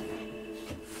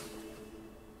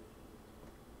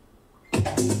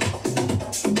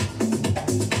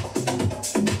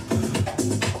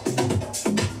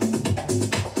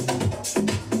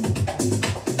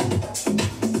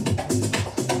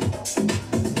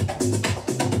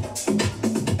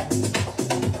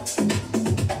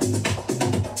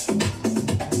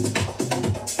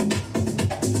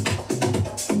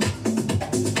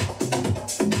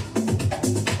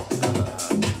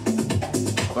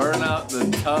 Burn out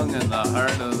the tongue and the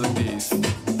heart of the beast.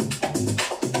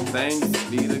 Thanks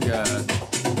be to God.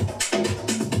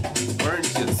 Weren't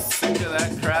you sick of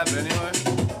that crap anyway?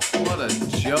 What a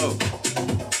joke.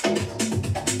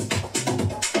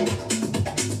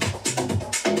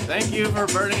 Thank you for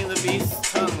burning the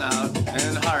beast's tongue out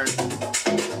and heart.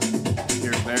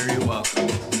 You're very welcome.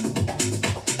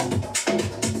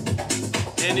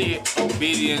 Any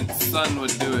obedient son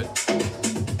would do it.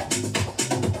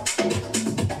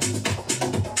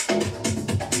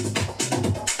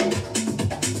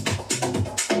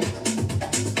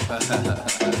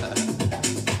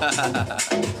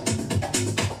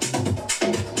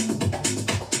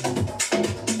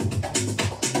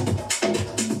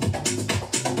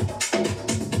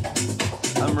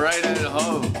 I'm right at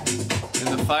home in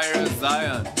the fire of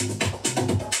Zion.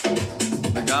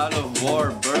 The God of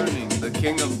war burning, the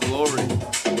King of glory,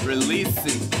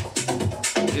 releasing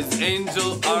his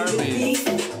angel armies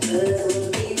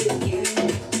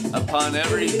upon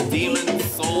every demon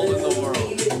soul in the world.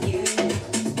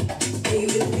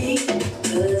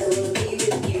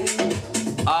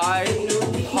 I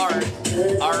heart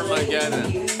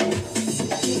Armageddon.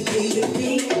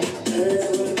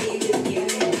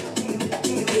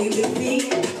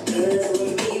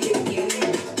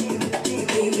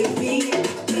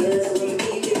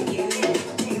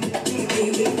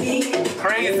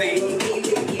 Crazy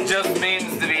just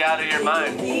means to be out of your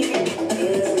mind.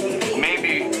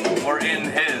 Maybe we're in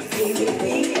his.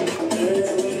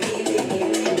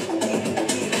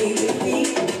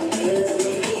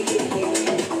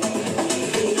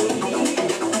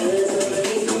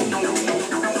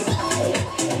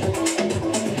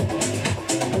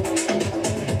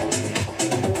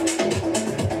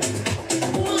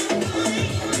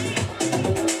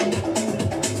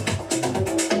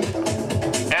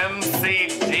 MC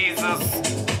Jesus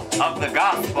of the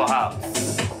Gospel House.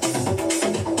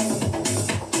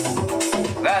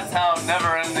 That's how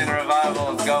never-ending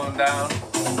revival is going down.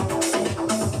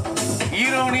 You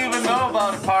don't even know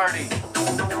about a party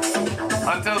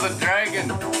until the dragon,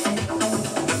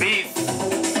 the beast,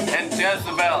 and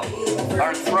Jezebel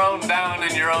are thrown down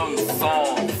in your own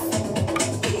soul.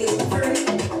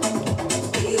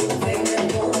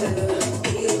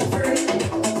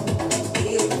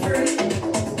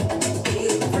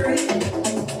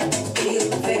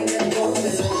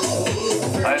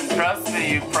 And trust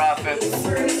me, you prophets,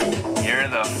 you're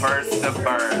the first to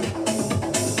burn.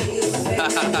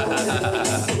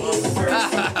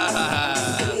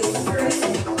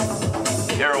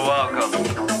 You're welcome.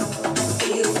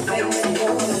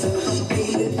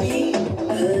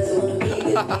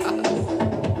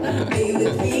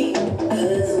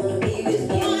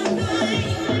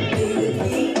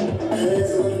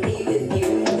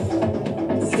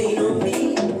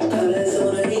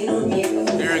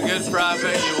 You're a good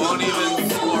prophet, you won't even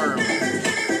squirm.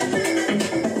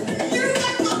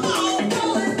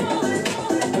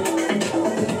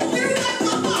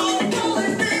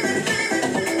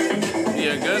 Be a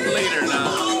good leader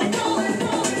now.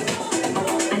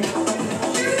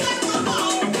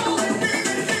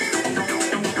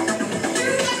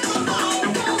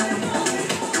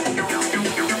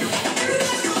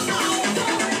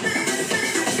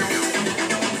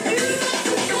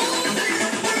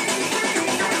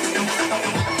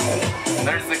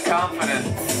 There's the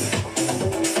confidence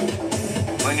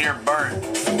when you're burnt.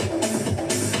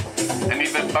 And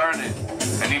you've been burning.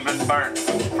 And you've been burnt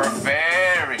for a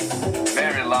very,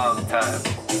 very long time.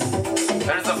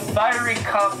 There's a fiery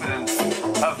confidence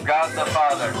of God the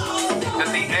Father that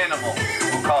the animal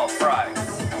will call pride.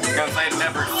 Because they've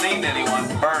never seen anyone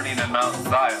burning in Mount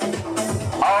Zion.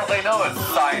 All they know is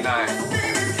Sinai.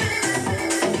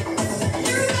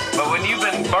 But when you've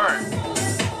been burnt,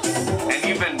 and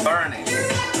you've been burning,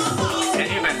 and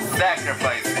you've been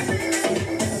sacrificing,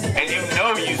 and you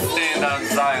know you stand on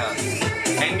Zion,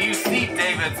 and you see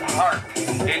David's heart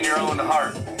in your own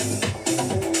heart,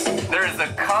 there is a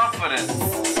confidence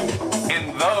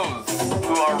in those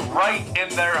who are right in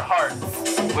their hearts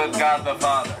with God the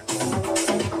Father.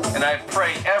 And I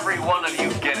pray every one of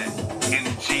you get it in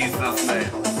Jesus'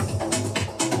 name.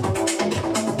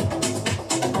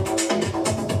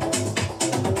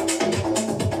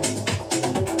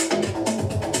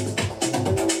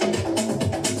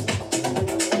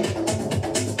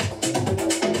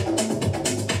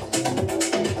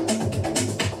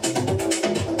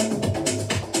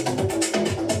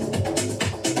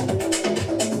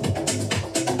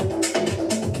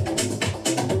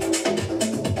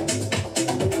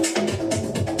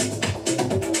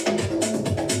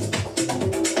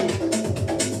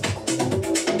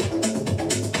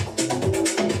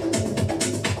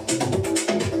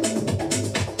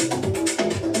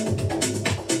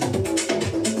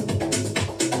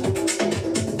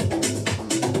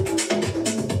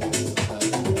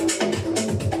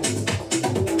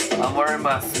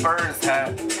 wearing my Spurs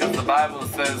hat because the Bible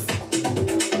says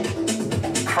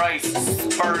Christ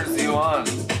spurs you on.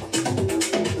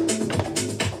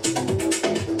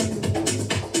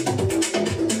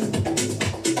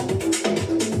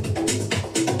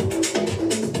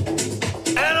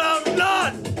 And I'm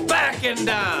not backing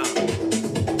down.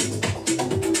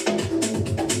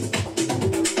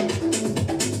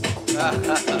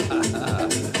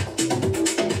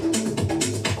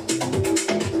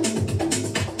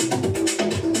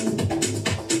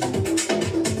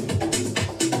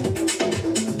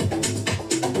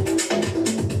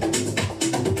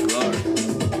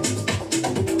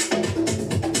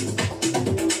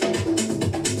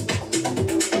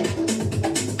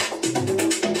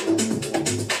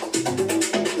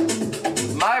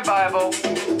 My Bible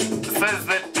says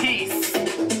that peace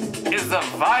is a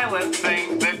violent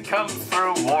thing that comes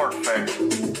through warfare.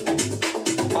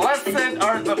 Blessed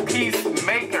are the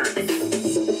peacemakers,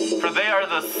 for they are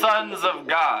the sons of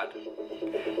God.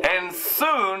 And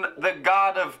soon the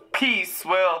God of peace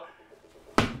will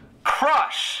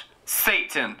crush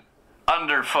Satan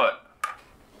underfoot.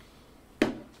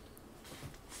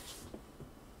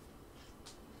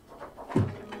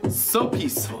 So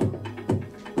peaceful.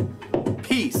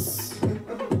 Peace.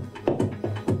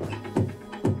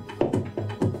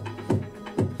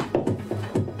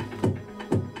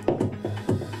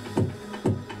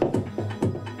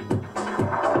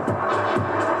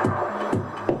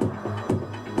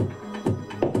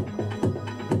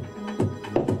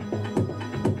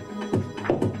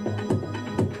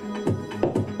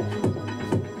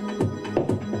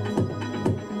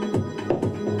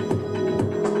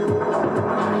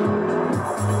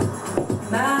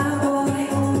 My boy,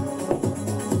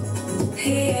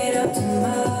 he ain't up to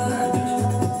much.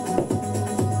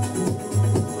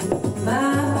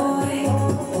 My boy,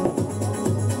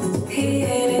 he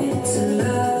ain't into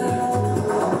love.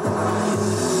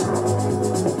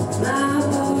 My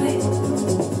boy,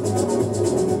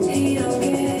 he don't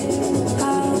get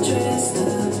all dressed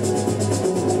up.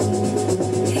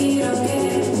 He don't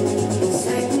get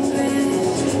second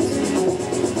glance.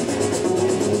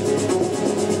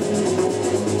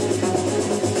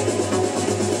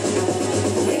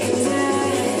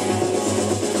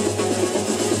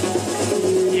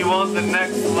 You want the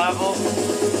next level?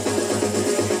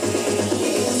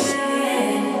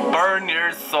 Burn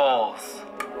your souls.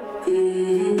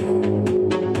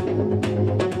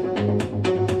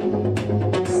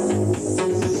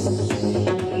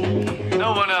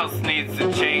 No one else needs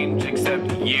to change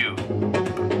except you.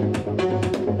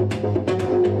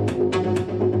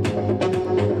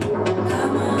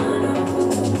 Come on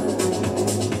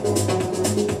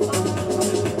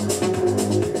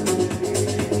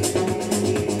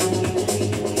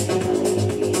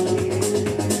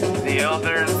The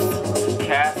elders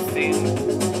casting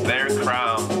their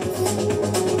crowns.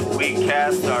 We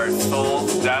cast our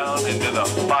souls down into the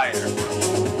fire.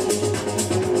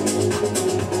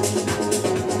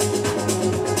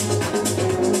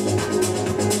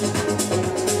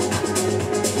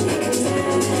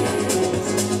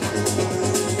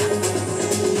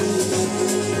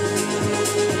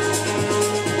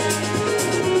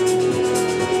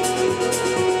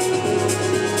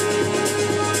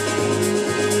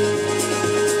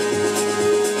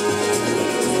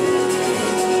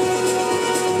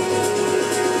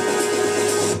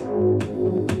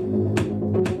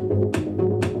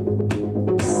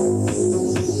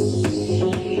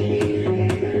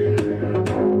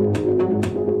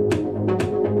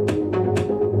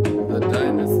 The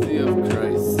dynasty of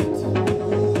Christ.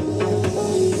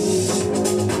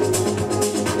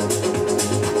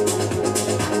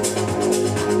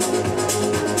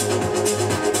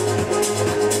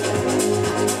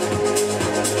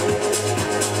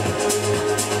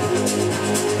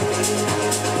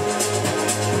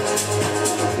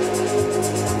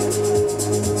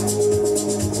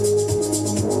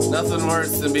 Nothing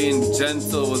worse than being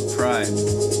gentle with pride.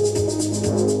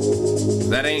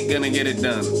 That ain't gonna get it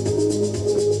done.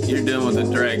 You're dealing with a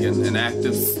dragon, an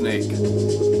active snake.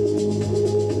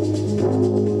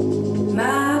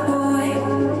 My boy,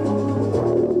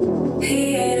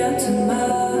 he ain't up to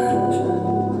much.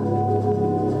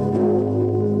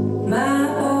 My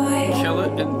boy, Kill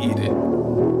it and eat it.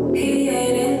 he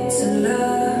ain't into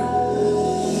love.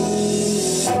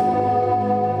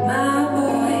 My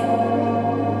boy,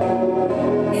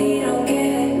 he don't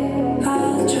get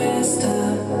all dressed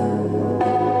up.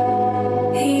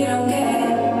 He don't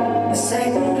get a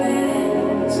second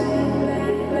glance.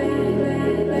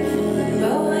 But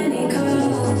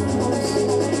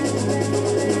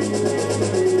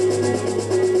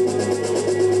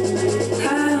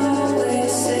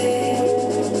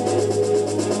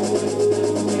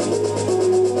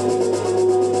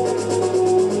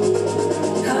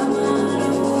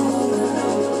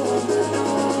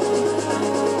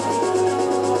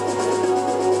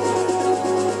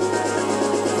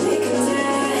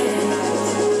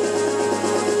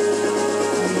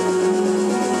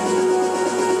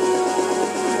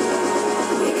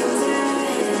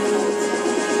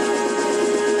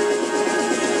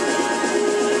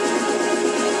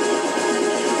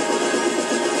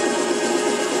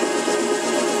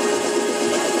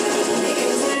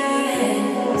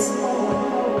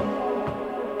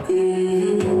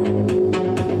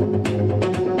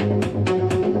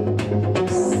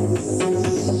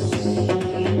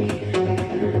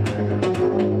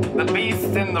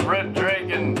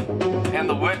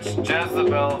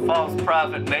Jezebel, false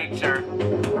prophet nature,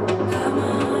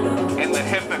 and the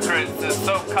hypocrites is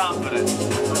so confident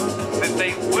that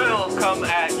they will come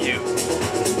at you.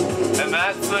 And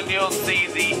that's when you'll see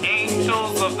the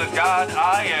angels of the God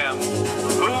I am,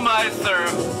 whom I serve,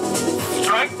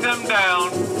 strike them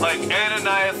down like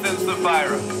Ananias and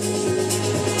Sapphira.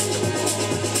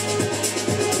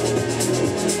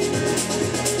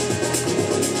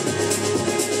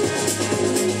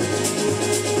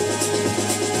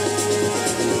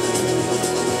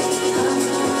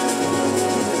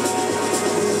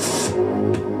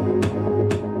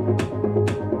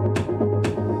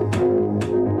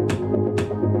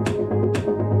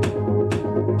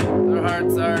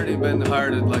 Been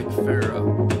hearted like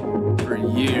Pharaoh for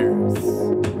years.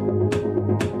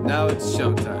 Now it's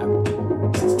showtime.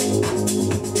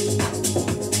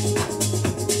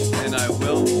 And I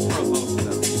will provoke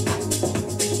them.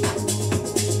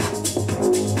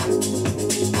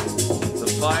 The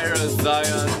fire of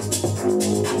Zion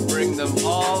will bring them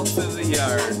all to the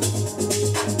yard.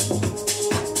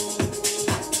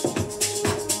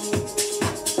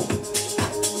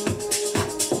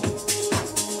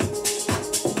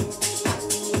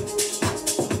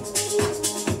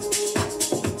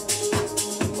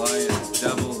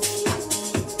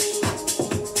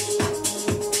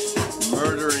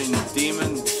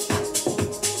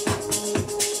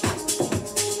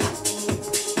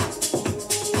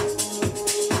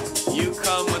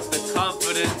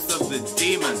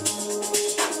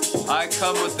 I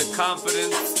come with the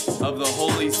confidence of the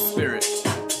Holy Spirit.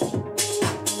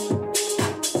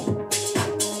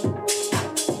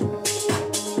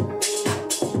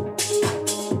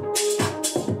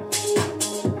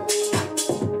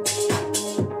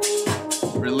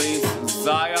 Release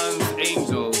Zion's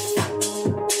angels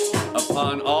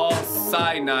upon all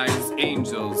Sinai's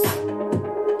angels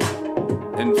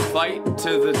and fight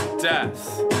to the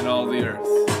death in all the earth.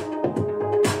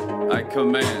 I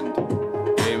command.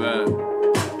 Amen.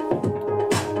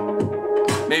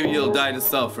 Maybe you'll die to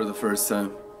self for the first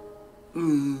time.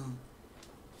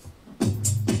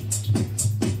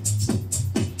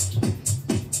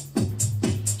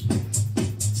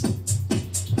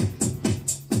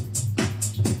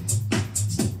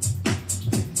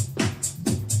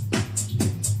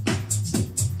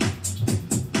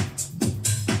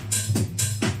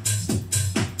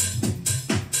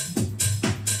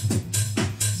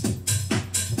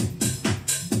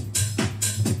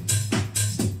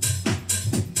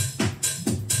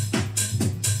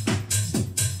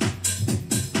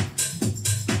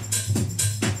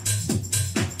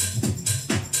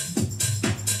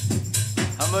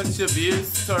 How much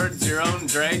abuse towards your own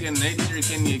dragon nature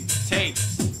can you take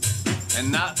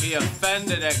and not be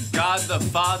offended at God the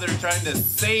Father trying to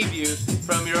save you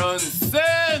from your own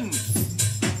sins?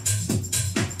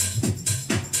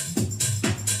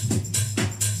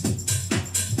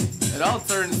 It all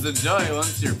turns to joy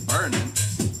once you're burning.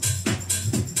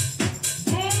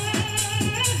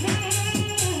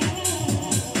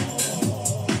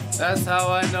 That's how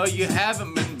I know you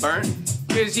haven't been burnt,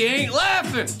 because you ain't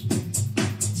laughing.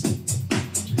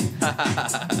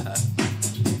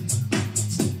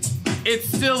 It's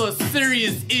still a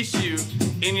serious issue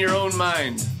in your own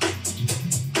mind.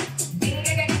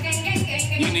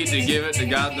 You need to give it to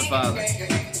God the Father.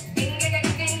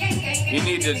 You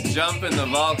need to jump in the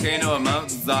volcano of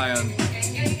Mount Zion.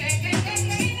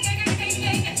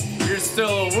 You're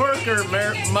still a worker,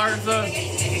 Martha.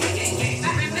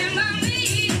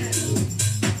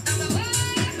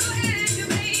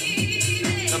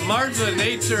 The Martha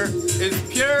nature is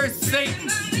pure Satan.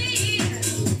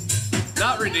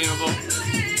 Not redeemable.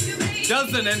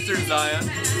 Doesn't enter Zion.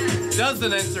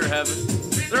 Doesn't enter heaven.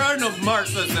 There are no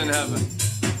Marthas in heaven.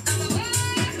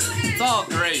 It's all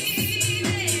grace.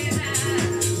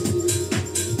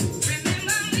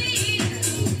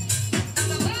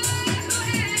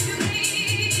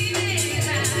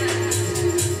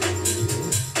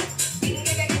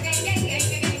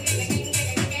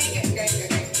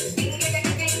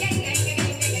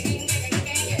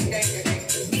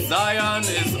 Zion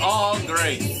is all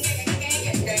grace.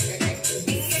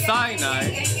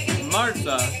 Sinai,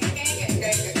 Martha,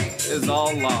 is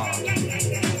all law.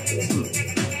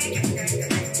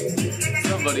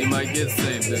 Somebody might get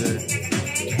saved today.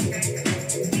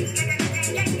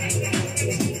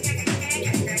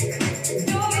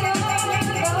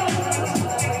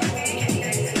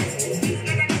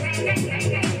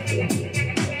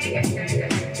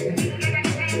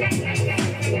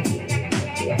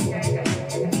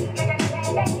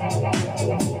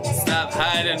 Stop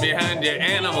hiding behind your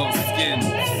animal skins.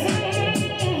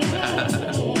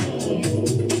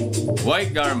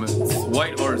 White garments,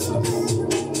 white horses.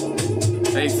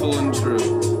 faithful and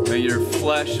true. May your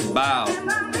flesh bow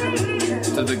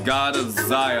to the God of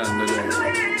Zion today.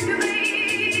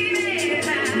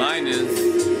 Mine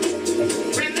is.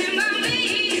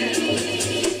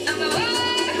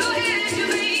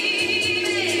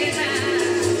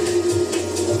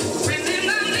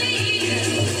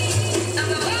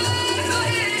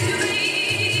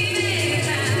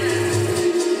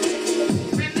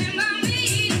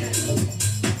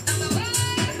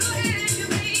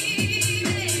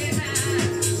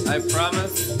 I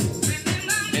promise,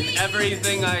 in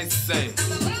everything I say,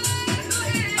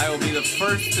 I will be the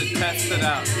first to test it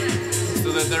out,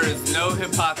 so that there is no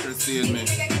hypocrisy in me.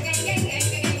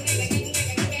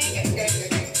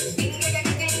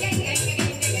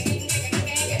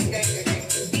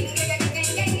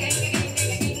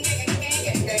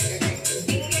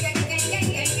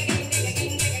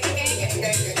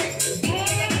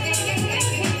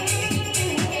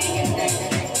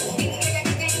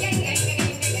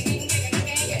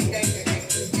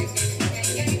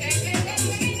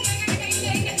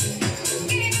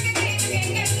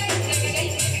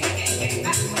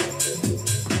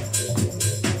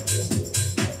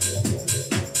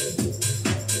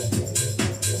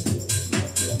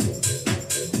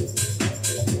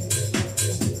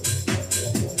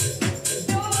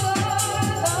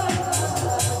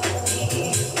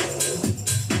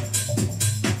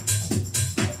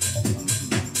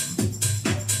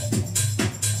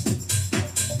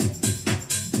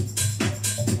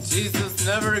 Jesus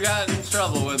never got in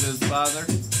trouble with his Father.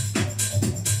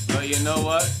 But you know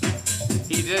what?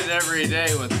 He did every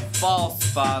day with false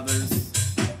fathers.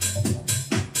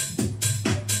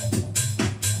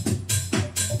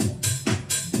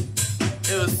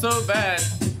 It was so bad,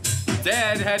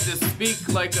 Dad had to speak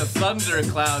like a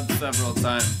thundercloud several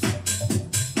times.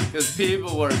 Because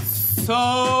people were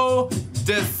so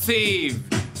deceived.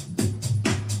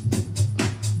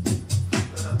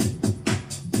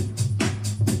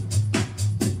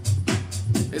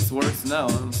 It's worse now,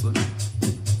 honestly.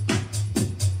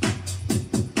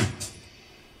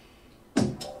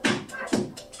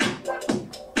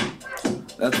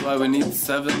 That's why we need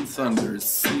 7 thunders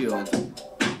sealed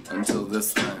until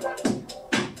this time.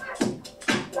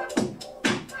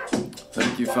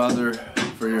 Thank you, Father,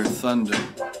 for your thunder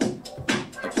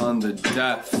upon the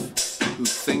deaf who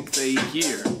think they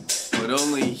hear, but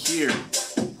only hear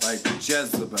like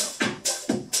Jezebel.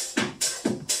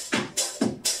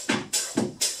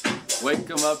 Wake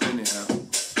them up anyhow.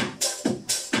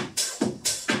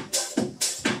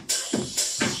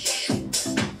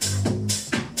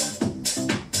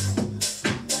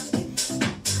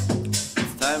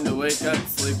 It's time to wake up,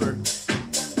 sleeper.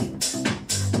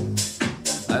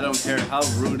 I don't care how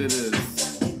rude it is.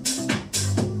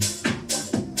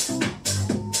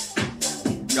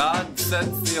 God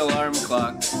sets the alarm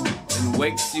clock and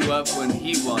wakes you up when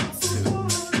he wants to.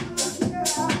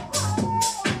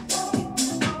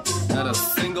 Not a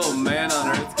single man on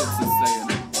earth gets to say it.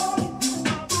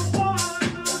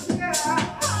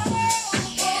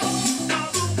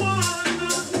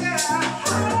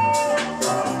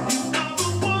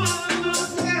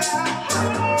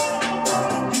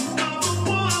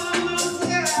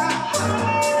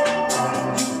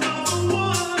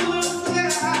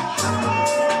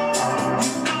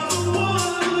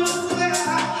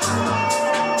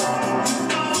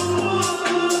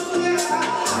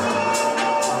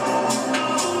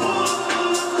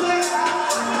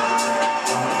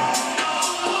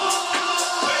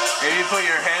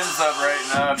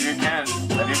 If you can,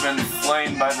 that you've been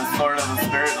slain by the sword of the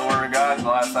Spirit, the Word of God, in the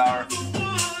last hour.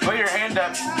 Put your hand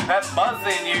up. That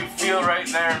buzzing you feel right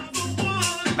there,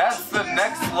 that's the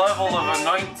next level of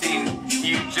anointing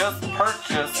you just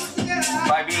purchased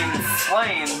by being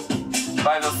slain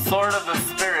by the sword of the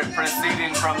Spirit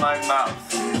proceeding from my mouth.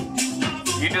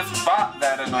 You just bought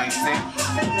that anointing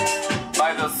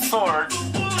by the sword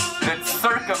that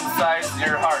circumcised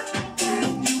your heart.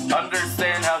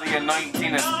 Understand how the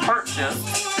anointing is purchased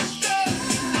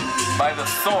by the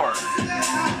sword,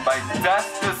 by death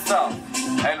to self,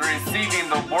 and receiving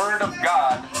the Word of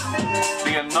God.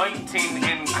 The anointing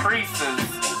increases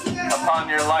upon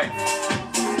your life.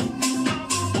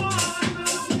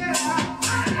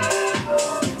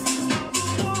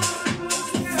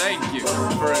 Thank you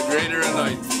for a greater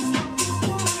anointing.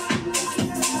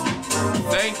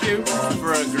 Thank you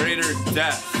for a greater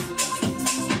death.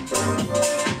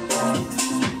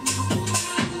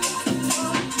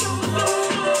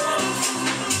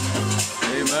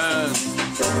 Amen.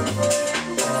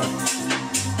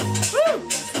 Woo!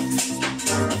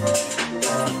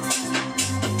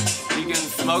 You can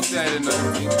smoke that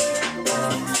anointing.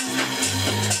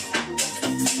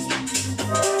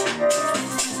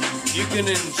 can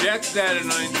inject that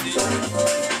anointing.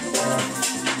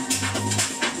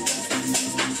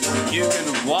 You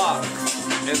can walk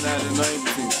in that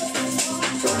anointing.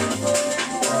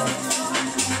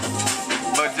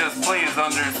 But just please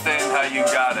understand how you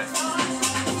got it.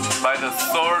 By the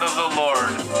sword of the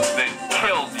Lord that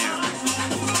killed you.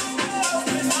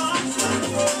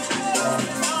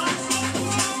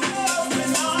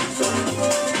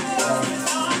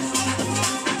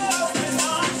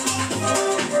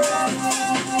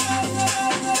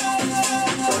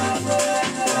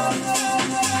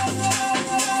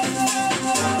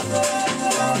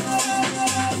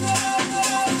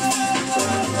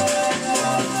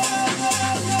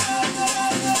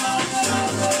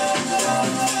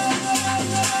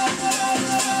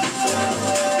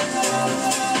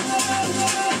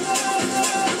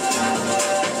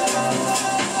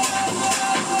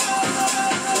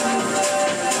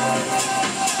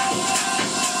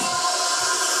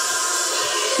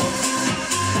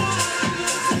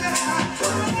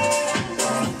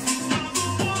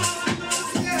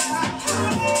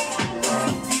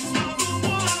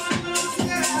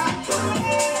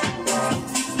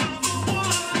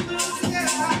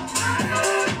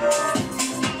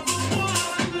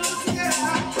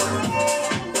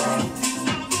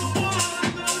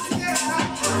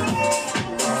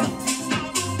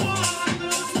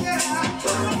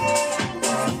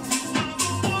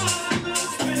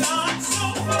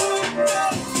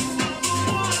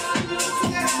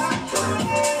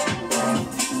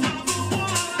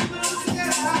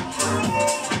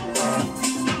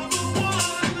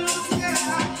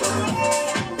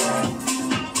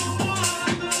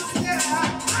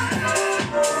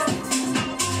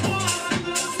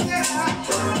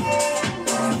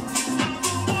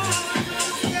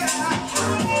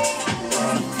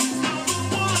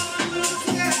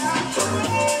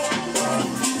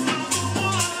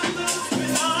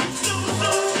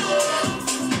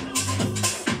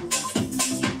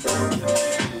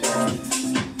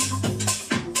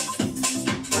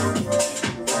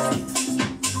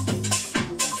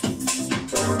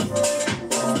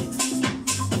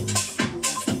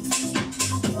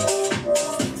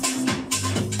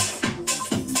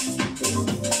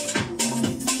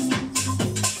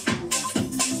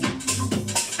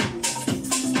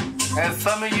 As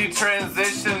some of you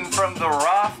transition from the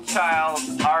Rothschild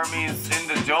armies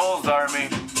into Joel's army,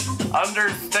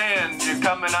 understand you're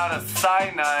coming out of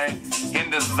Sinai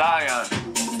into Zion.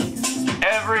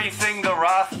 Everything the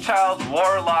Rothschild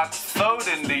warlock sowed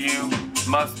into you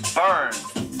must burn.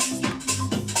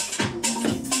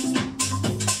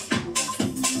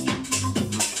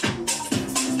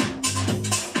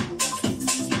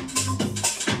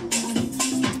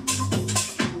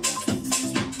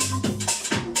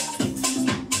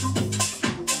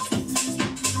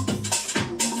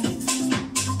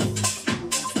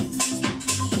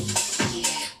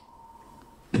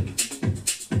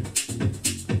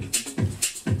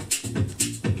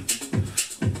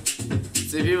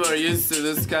 See, people are used to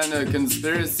this kind of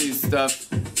conspiracy stuff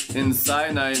in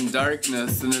Sinai and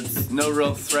darkness, and it's no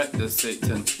real threat to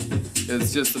Satan.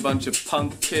 It's just a bunch of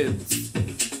punk kids.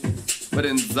 But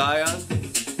in Zion,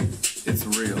 it's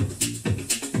real.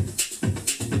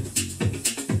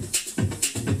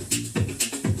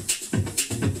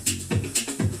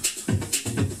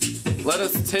 Let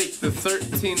us take the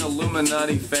 13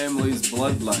 Illuminati families'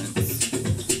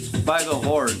 bloodlines by the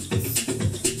horns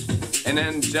and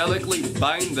angelically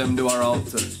bind them to our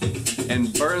altar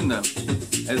and burn them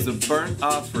as a burnt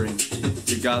offering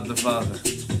to God the Father.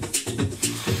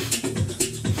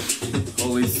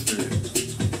 Holy Spirit.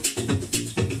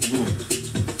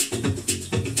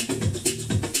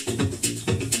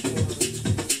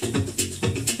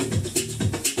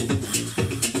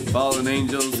 Fallen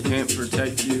angels can't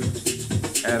protect you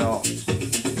at all.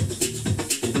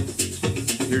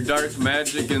 Your dark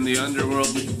magic in the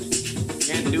underworld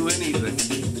can't do anything.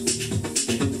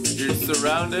 You're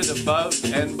surrounded above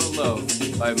and below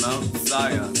by Mount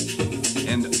Zion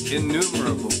and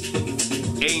innumerable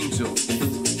angels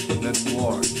that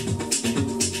war.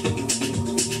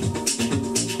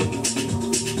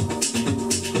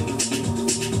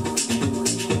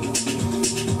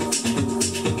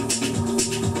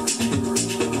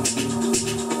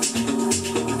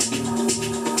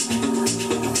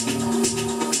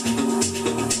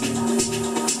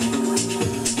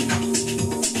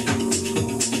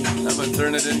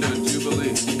 Turn it into a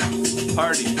jubilee, a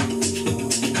party,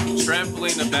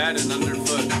 trampling Abaddon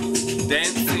underfoot,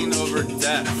 dancing over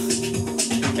death,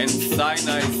 and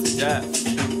Sinai's death,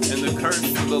 and the curse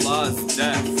of the law's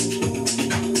death,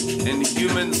 and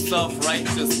human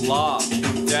self-righteous law,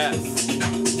 death,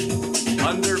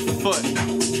 underfoot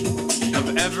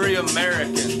of every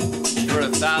American for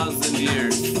 1,000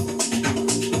 years.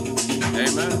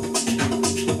 Amen.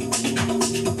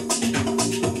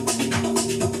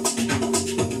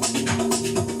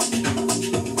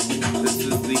 This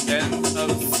is the end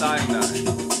of Sinai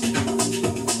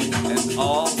and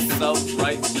all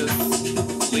self-righteous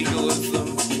legalism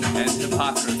and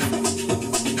hypocrisy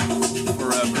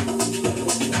forever.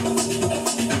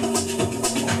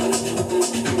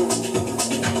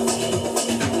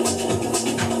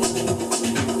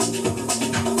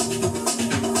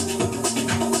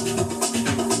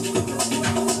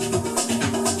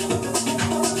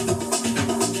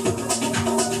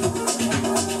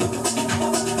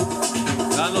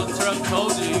 Donald Trump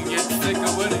told you he'd get sick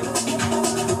of winning.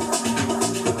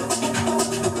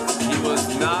 He was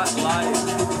not lying.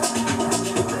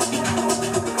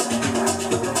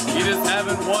 You just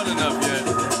haven't won enough yet,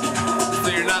 so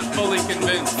you're not fully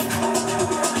convinced.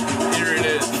 Here it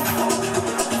is.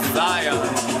 Zion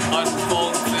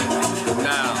unfolds it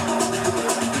now.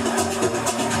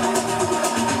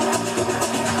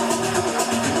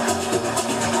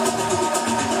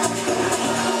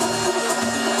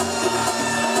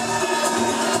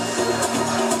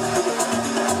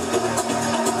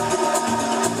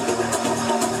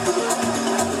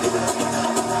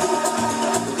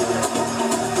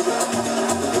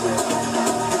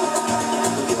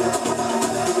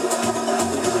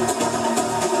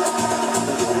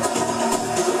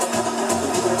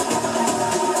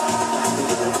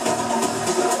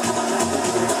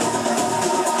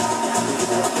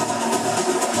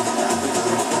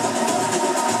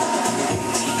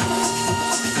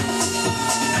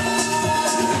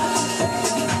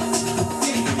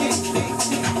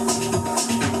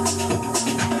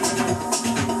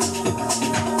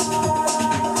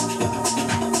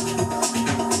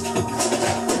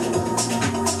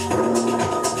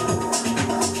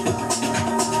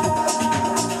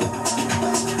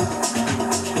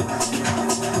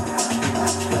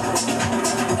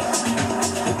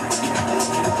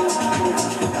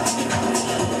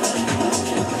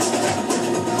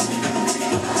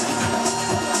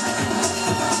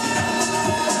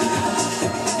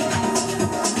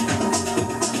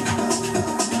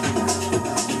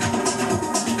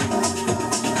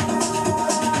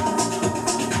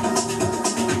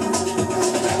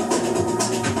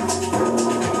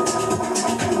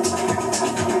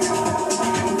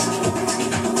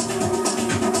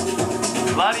 A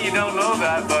lot of you don't know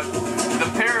that, but the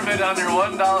pyramid on your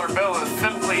 $1 bill is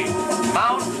simply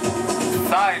Mount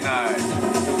Sinai,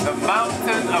 the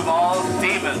mountain of all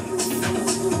demons.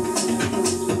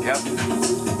 Yep,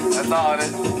 that's all it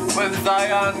is. When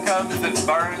Zion comes, it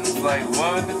burns like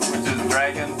wood, which is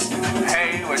dragon,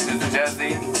 hay, which is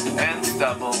Jesse, and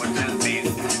stubble, which is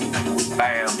beast.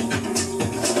 Bam.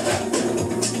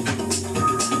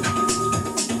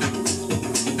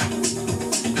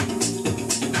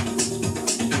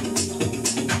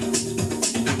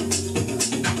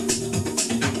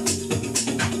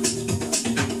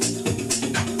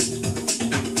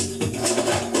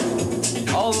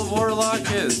 All a warlock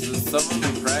is someone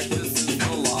who practices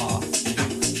the law.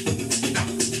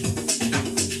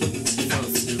 So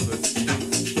stupid.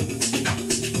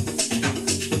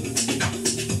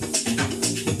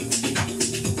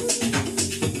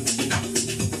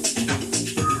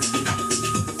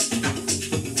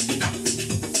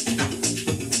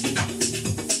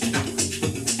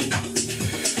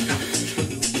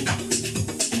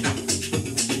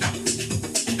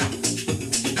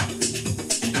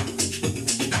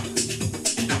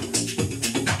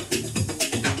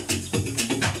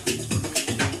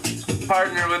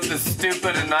 Partner with the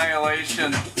stupid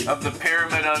annihilation of the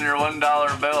pyramid on your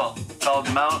 $1 bill called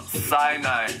Mount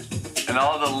Sinai, and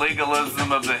all the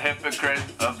legalism of the hypocrite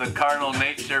of the carnal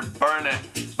nature. Burn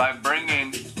it by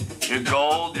bringing your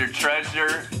gold, your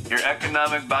treasure, your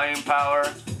economic buying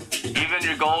power, even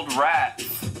your gold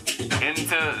rats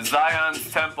into Zion's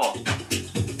temple.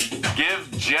 Give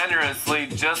generously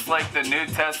just like the New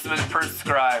Testament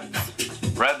prescribes.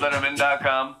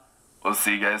 RedLetterman.com. We'll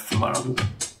see you guys tomorrow.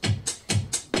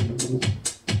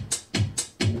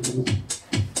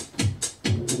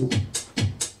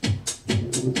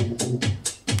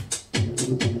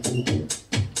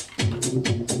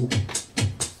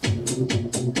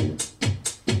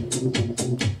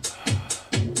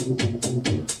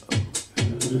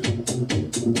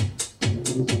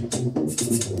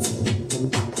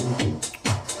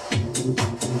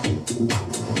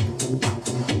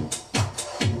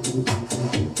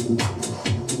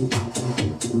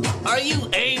 Are you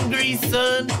angry,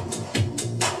 son?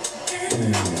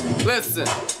 Listen,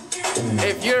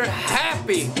 If you're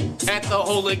happy at the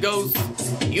Holy Ghost,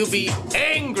 you be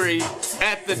angry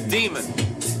at the demon.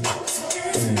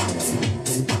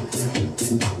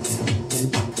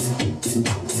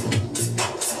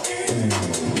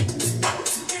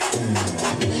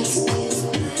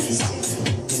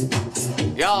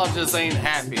 Y'all just ain't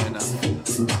happy enough.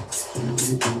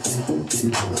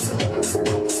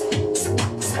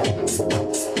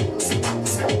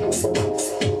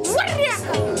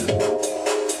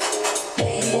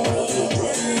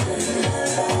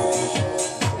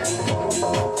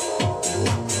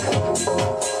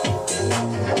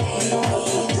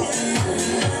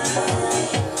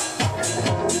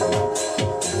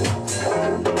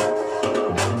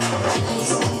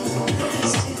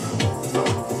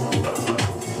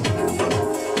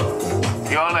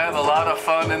 You want to have a lot of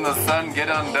fun in the sun, get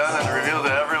undone, and reveal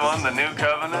to everyone the new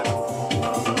covenant?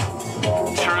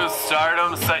 True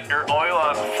stardom, set your oil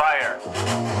on fire.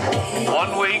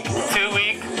 1 week, 2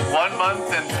 week, 1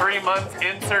 month, and 3 month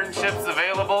internships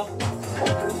available.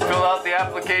 Fill out the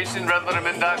application,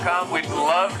 redletterman.com. We'd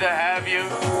love to have you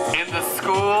in the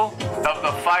school of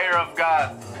the fire of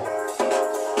God.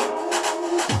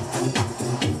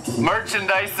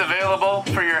 Merchandise available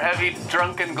for your heavy,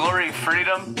 drunken glory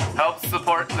freedom. Help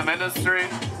support the ministry.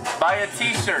 Buy a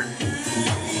t-shirt.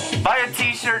 Buy a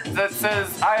t-shirt that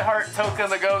says, I heart Token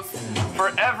the Ghost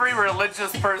for every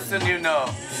religious person you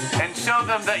know. And show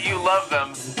them that you love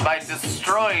them by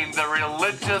destroying the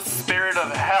religious spirit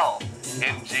of hell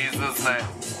in Jesus' name.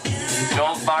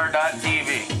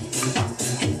 Joel'sBar.tv.